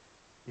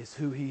is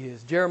who He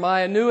is.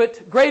 Jeremiah knew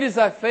it. Great is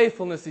thy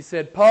faithfulness, he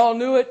said. Paul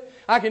knew it.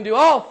 I can do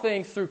all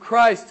things through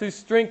Christ who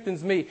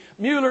strengthens me.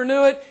 Mueller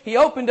knew it. He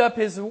opened up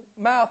his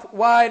mouth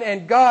wide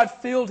and God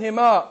filled him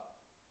up.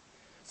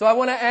 So I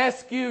want to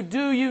ask you,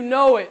 do you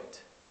know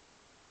it?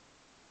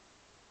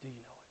 Do you know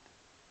it?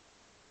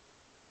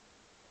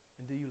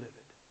 And do you live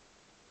it?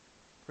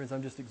 Friends,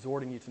 I'm just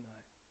exhorting you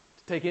tonight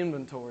to take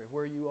inventory of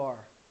where you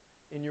are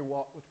in your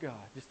walk with God.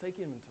 Just take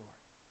inventory.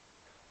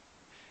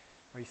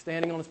 Are you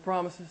standing on His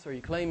promises? Are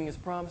you claiming His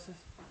promises?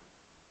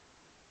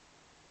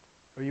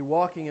 Are you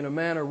walking in a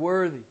manner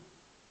worthy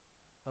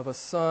of a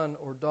son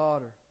or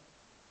daughter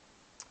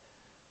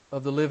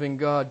of the living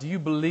God? Do you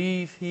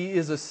believe He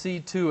is a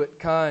see-to-it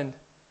kind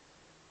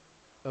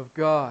of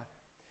God?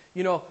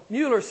 You know,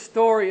 Mueller's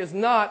story is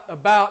not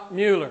about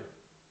Mueller.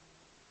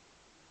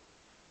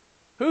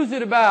 Who's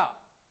it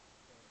about?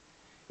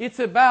 It's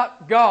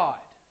about God.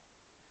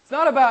 It's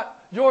not about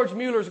George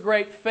Mueller's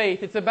great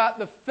faith. It's about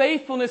the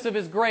faithfulness of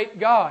his great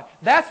God.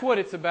 That's what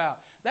it's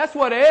about. That's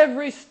what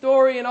every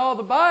story in all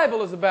the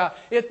Bible is about.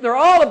 They're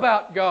all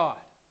about God.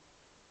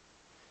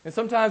 And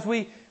sometimes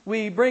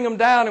we bring them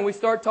down and we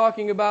start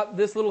talking about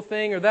this little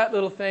thing or that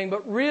little thing,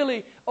 but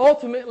really,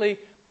 ultimately,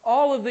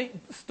 all of the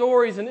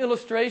stories and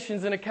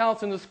illustrations and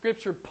accounts in the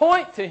Scripture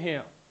point to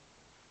Him.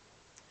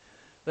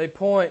 They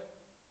point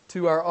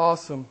to our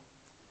awesome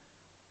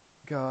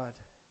God.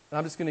 And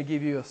I'm just going to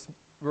give you a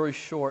very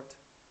short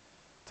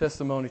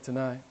testimony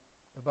tonight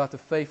about the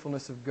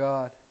faithfulness of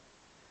God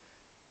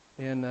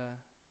in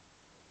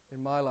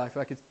my life.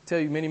 I could tell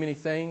you many, many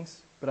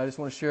things, but I just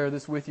want to share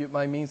this with you. It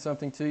might mean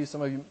something to you.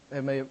 Some of you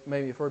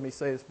maybe have heard me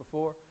say this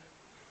before.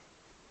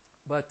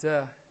 But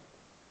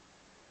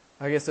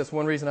I guess that's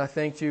one reason I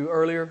thanked you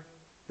earlier,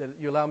 that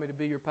you allow me to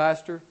be your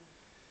pastor,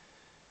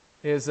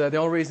 is the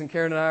only reason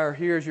Karen and I are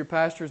here as your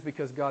pastor is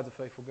because God's a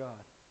faithful God.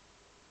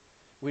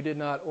 We did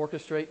not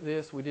orchestrate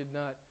this. We did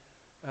not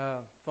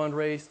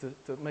fundraise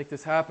to make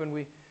this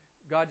happen.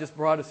 God just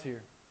brought us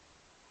here.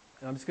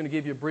 And I'm just going to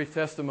give you a brief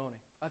testimony.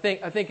 I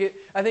think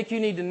you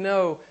need to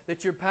know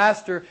that your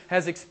pastor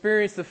has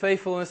experienced the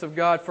faithfulness of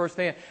God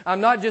firsthand.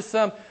 I'm not just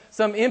some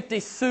empty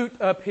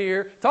suit up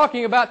here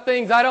talking about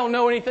things I don't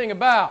know anything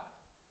about.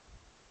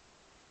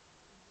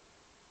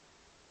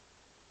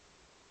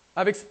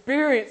 I've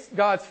experienced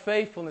God's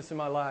faithfulness in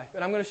my life,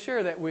 and I'm going to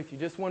share that with you.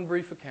 Just one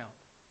brief account,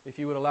 if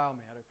you would allow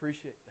me. I'd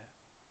appreciate that.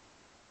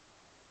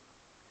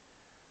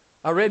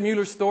 I read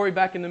Mueller's story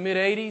back in the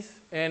mid-'80s,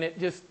 and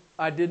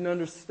I didn't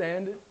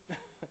understand it.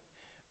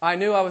 I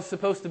knew I was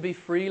supposed to be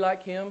free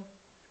like him.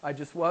 I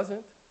just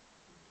wasn't.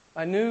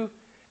 I knew,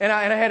 and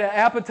I had an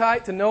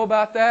appetite to know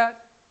about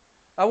that.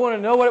 I wanted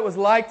to know what it was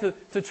like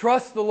to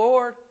trust the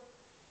Lord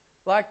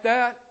like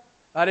that.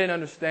 I didn't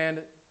understand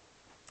it.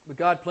 But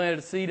God planted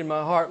a seed in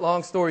my heart.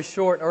 Long story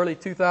short, in early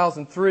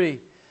 2003,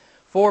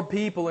 4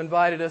 people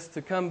invited us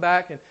to come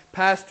back and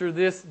pastor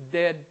this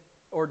dead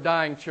or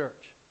dying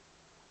church.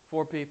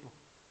 4 people.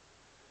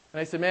 And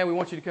they said, man, we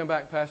want you to come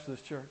back and pastor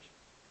this church.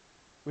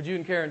 Would you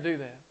and Karen do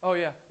that? Oh,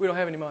 yeah, we don't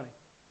have any money.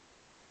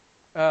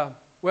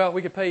 Well,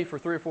 we could pay you for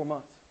 3 or 4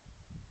 months.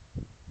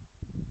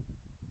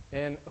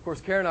 And, of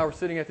course, Karen and I were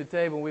sitting at the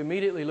table, and we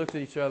immediately looked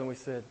at each other and we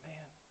said,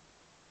 man,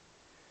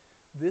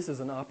 this is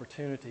an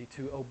opportunity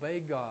to obey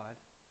God.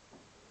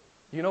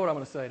 You know what I'm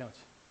going to say, don't you?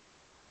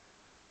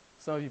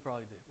 Some of you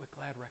probably do. With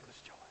glad, reckless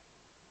joy.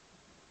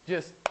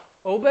 Just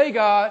obey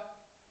God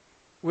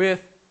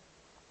with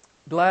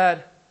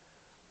glad,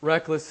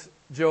 reckless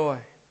joy.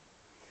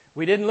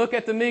 We didn't look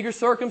at the meager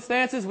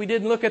circumstances. We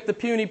didn't look at the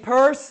puny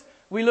purse.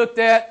 We looked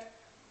at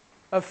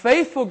a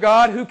faithful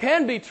God who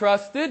can be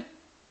trusted.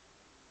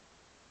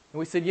 And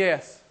we said,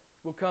 yes,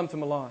 we'll come to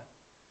Milan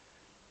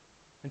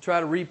and try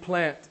to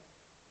replant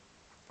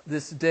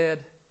this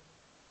dead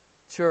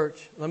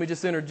church. Let me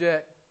just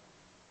interject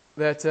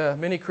that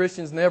many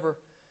Christians never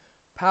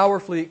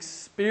powerfully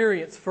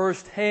experience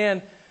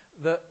firsthand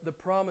the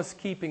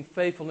promise-keeping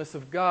faithfulness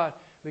of God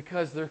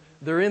because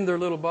they're in their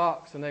little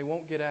box and they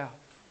won't get out.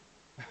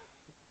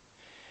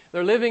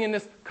 They're living in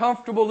this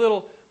comfortable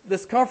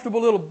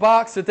little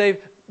box that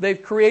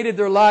they've created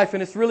their life,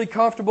 and it's really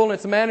comfortable and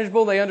it's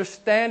manageable. They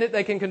understand it.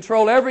 They can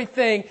control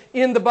everything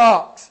in the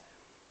box.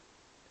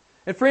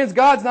 And friends,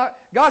 God's not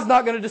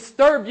going to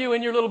disturb you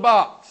in your little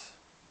box.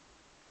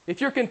 If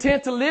you're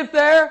content to live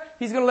there,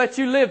 He's going to let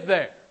you live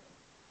there.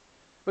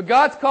 But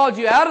God's called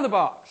you out of the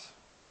box.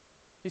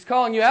 He's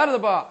calling you out of the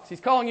box. He's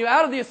calling you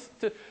out of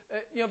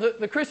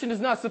the Christian is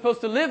not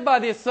supposed to live by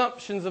the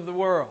assumptions of the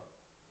world.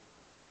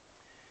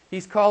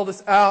 He's called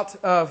us out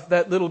of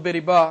that little bitty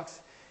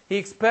box. He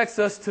expects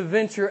us to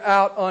venture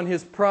out on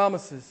His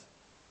promises.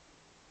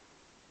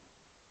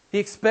 He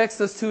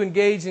expects us to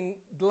engage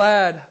in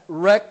glad,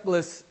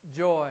 reckless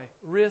joy,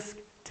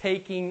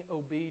 risk-taking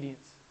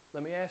obedience.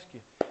 Let me ask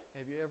you,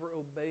 have you ever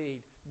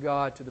obeyed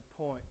God to the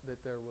point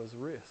that there was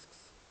risks?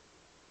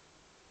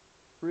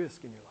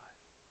 Risk in your life.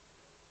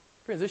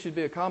 Friends, this should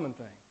be a common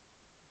thing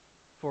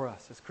for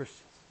us as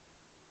Christians.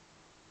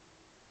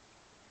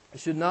 It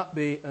should not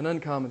be an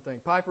uncommon thing.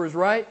 Piper is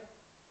right.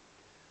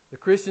 The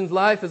Christian's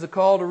life is a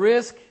call to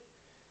risk.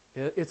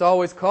 It's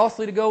always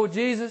costly to go with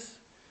Jesus.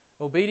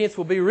 Obedience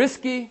will be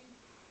risky.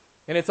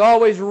 And it's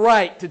always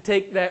right to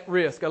take that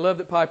risk. I love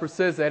that Piper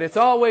says that. It's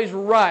always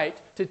right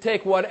to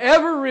take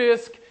whatever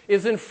risk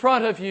is in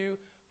front of you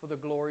for the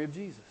glory of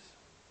Jesus.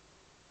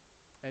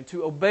 And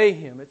to obey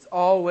Him. It's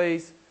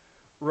always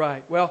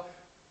right. Well,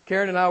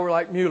 Karen and I were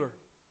like Mueller.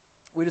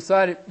 We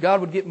decided God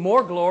would get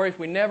more glory if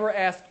we never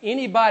asked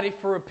anybody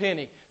for a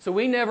penny. So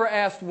we never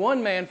asked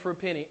one man for a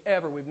penny,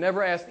 ever. We've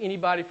never asked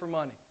anybody for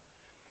money.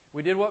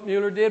 We did what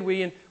Mueller did.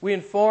 We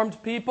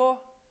informed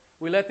people.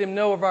 We let them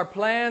know of our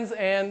plans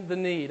and the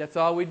need. That's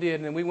all we did.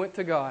 And then we went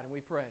to God and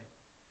we prayed.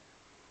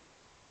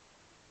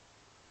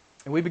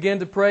 And we began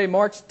to pray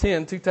March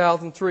 10,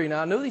 2003.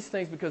 Now, I know these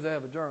things because I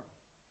have a journal.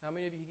 How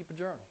many of you keep a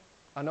journal?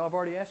 I know I've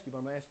already asked you, but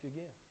I'm going to ask you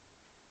again.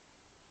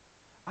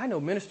 I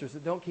know ministers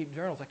that don't keep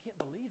journals. I can't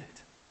believe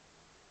it.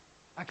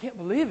 I can't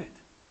believe it.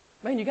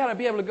 Man, you got to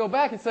be able to go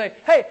back and say,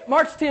 hey,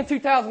 March 10,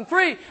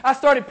 2003, I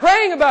started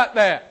praying about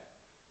that.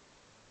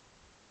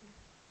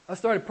 I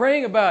started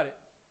praying about it.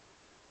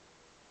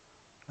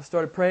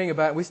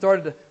 We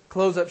started to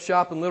close up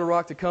shop in Little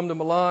Rock to come to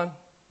Milan.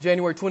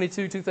 January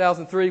 22,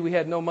 2003, we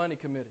had no money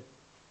committed.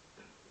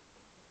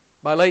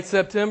 By late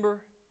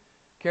September,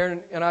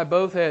 Karen and I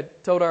both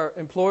had told our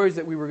employees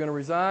that we were going to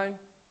resign,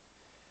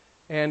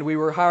 and we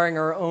were hiring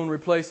our own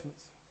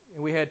replacements.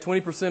 And we had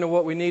 20% of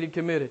what we needed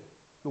committed.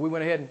 But we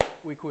went ahead and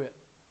we quit.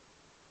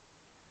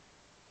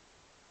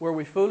 Were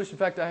we foolish? In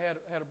fact, I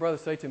had a brother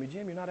say to me,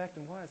 Jim, you're not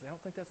acting wisely. I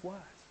don't think that's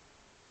wise.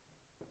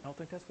 I don't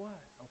think that's wise.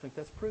 I don't think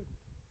that's prudent.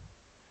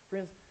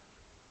 Friends,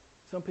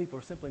 some people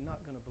are simply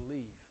not going to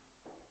believe.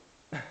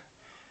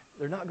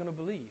 They're not going to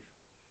believe.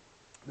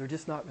 They're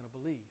just not going to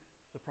believe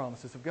the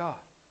promises of God.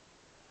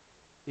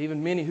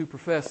 Even many who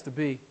profess to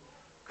be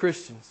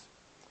Christians.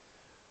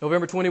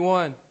 November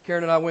 21,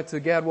 Karen and I went to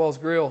Gadwall's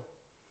Grill,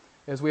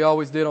 as we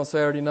always did on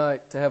Saturday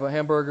night, to have a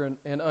hamburger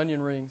and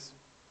onion rings.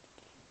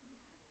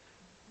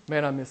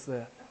 Man, I miss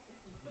that.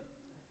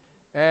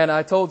 And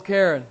I told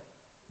Karen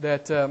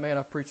that, man,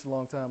 I've preached a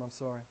long time, I'm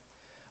sorry.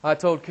 I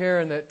told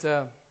Karen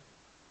that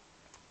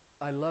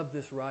I loved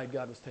this ride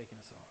God was taking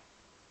us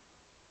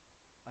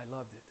on. I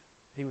loved it.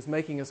 He was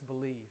making us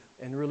believe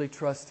and really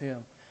trust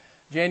Him.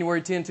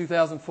 January 10,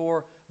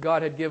 2004,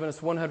 God had given us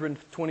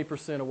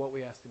 120% of what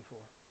we asked Him for.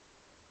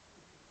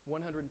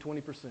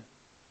 120%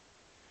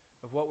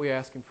 of what we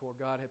asked Him for,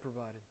 God had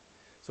provided.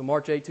 So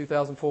March 8,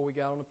 2004, we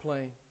got on a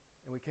plane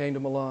and we came to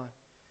Milan.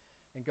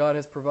 And God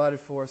has provided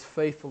for us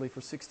faithfully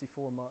for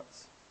 64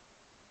 months.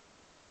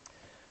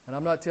 And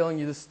I'm not telling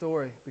you this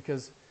story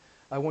because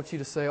I want you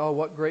to say, oh,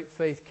 what great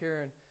faith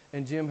Karen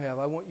and Jim have.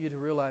 I want you to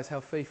realize how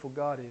faithful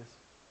God is.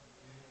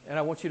 And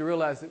I want you to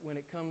realize that when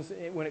it comes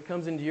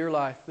into your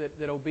life,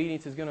 that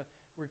obedience is going to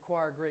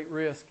require great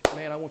risk.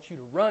 Man, I want you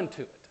to run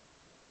to it.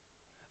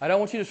 I don't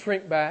want you to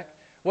shrink back.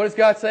 What does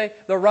God say?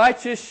 The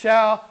righteous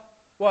shall,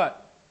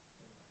 what?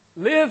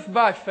 Live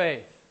by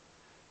faith.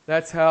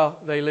 That's how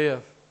they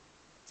live.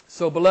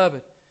 So,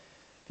 beloved,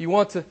 if you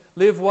want to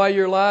live while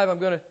you're alive, I'm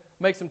going to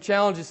make some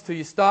challenges to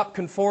you. Stop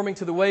conforming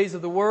to the ways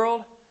of the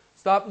world.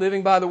 Stop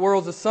living by the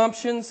world's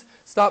assumptions.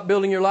 Stop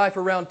building your life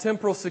around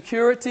temporal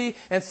security.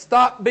 And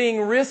stop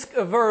being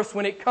risk-averse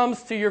when it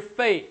comes to your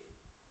faith.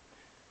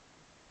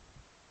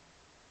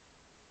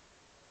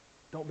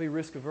 Don't be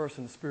risk-averse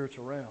in the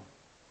spiritual realm.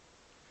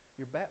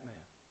 You're Batman.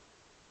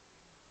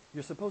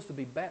 You're supposed to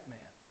be Batman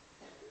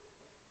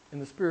in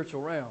the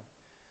spiritual realm.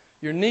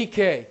 You're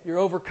Nike. You're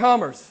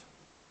overcomers.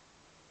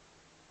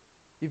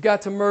 You've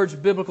got to merge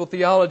biblical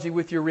theology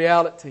with your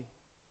reality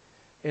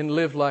and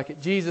live like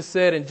it. Jesus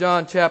said in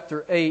John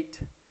chapter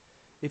 8,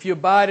 "If you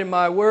abide in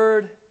my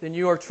word, then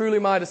you are truly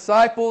my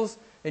disciples,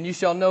 and you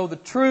shall know the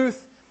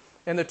truth,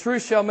 and the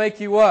truth shall make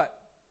you"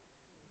 what?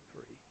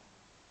 Free.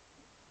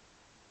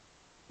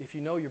 If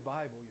you know your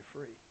Bible, you're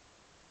free.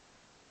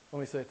 Let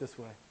me say it this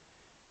way.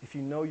 If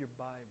you know your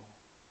Bible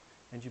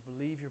and you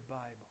believe your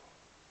Bible,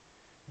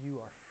 you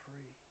are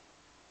free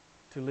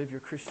to live your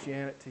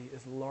Christianity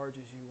as large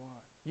as you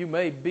want. You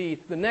may be,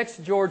 the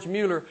next George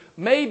Mueller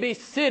may be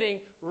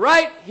sitting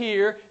right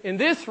here in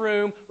this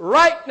room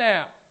right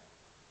now.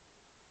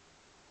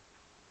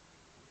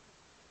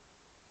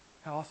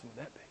 How awesome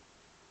would that be?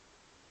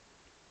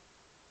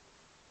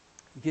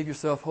 You give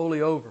yourself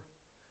wholly over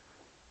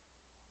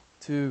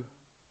to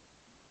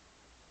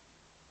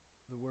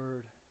the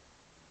Word.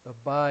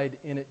 Abide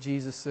in it,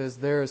 Jesus says.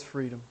 There is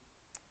freedom.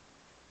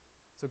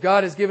 So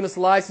God has given us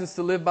license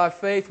to live by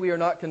faith. We are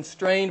not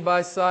constrained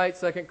by sight.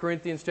 2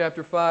 Corinthians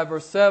chapter 5,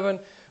 verse 7.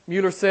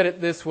 Mueller said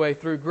it this way: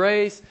 "Through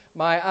grace,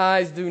 my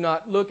eyes do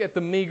not look at the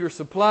meager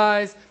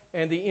supplies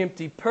and the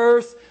empty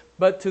purse,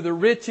 but to the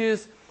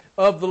riches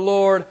of the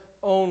Lord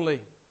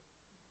only."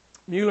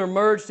 Mueller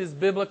merged his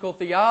biblical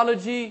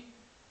theology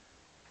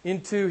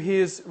into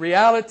his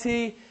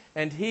reality,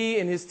 and he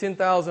and his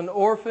 10,000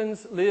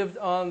 orphans lived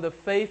on the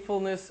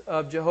faithfulness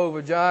of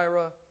Jehovah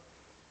Jireh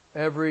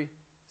every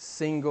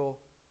single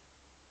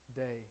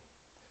day.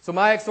 So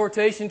my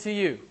exhortation to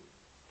you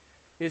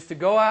is to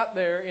go out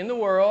there in the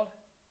world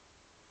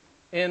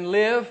and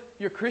live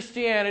your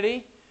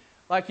Christianity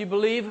like you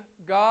believe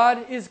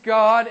God is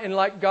God and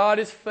like God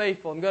is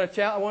faithful.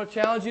 I want to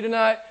challenge you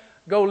tonight.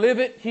 Go live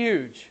it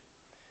huge.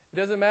 It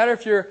doesn't matter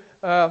if you're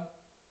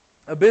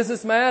a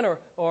businessman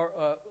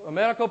or a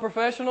medical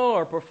professional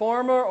or a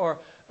performer or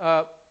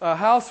a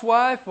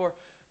housewife, or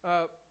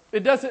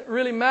it doesn't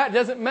really matter. It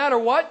doesn't matter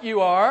what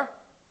you are.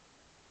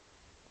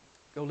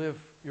 Go live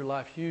your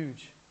life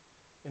huge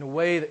in a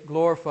way that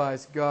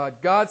glorifies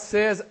God. God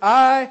says,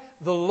 "I,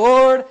 the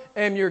Lord,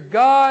 am your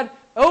God.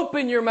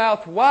 Open your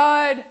mouth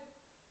wide,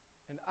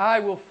 and I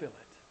will fill it."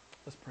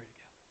 Let's pray together.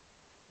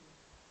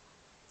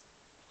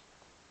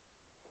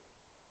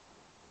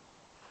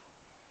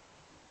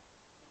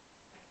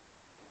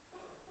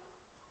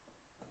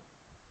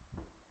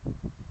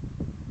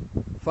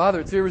 Father,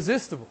 it's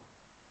irresistible.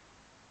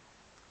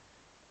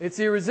 It's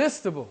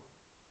irresistible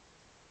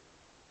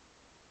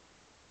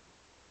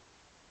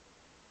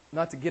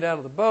not to get out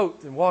of the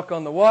boat and walk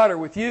on the water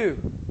with you.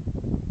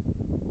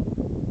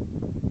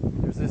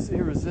 There's this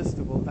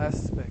irresistible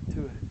aspect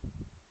to it.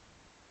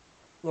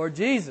 Lord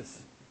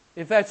Jesus,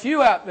 if that's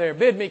you out there,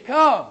 bid me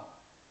come.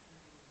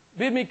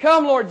 Bid me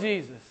come, Lord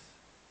Jesus.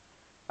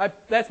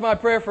 That's my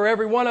prayer for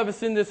every one of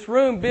us in this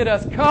room. Bid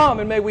us come,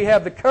 and may we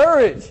have the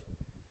courage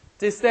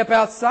to step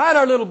outside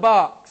our little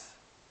box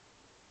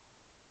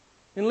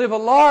and live a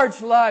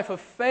large life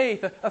of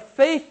faith, a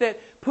faith that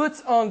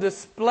puts on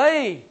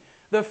display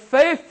the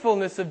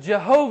faithfulness of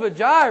Jehovah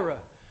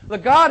Jireh, the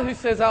God who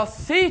says, "I'll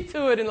see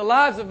to it in the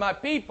lives of my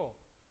people."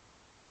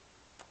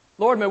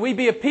 Lord, may we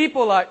be a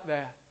people like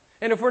that.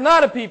 And if we're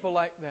not a people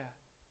like that,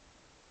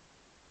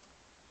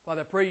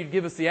 Father, I pray You'd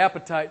give us the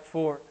appetite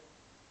for it.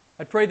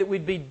 I pray that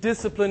we'd be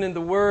disciplined in the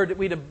Word, that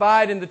we'd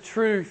abide in the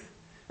truth.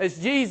 As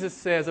Jesus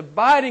says,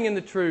 abiding in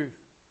the truth.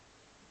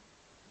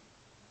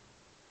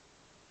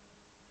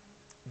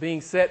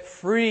 Being set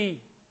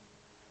free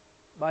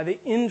by the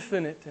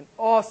infinite and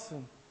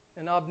awesome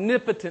and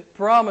omnipotent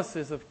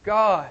promises of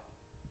God.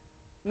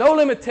 No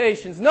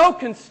limitations, no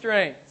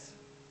constraints.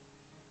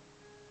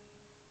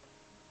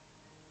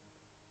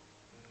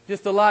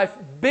 Just a life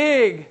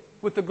big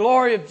with the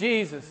glory of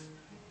Jesus.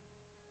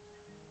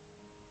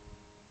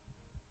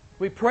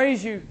 We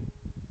praise You,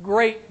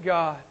 great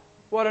God.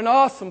 What an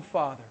awesome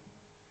Father.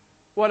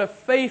 What a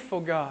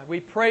faithful God. We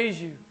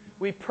praise You.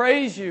 We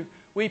praise You.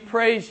 We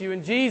praise You.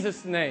 In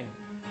Jesus' name,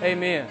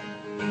 amen.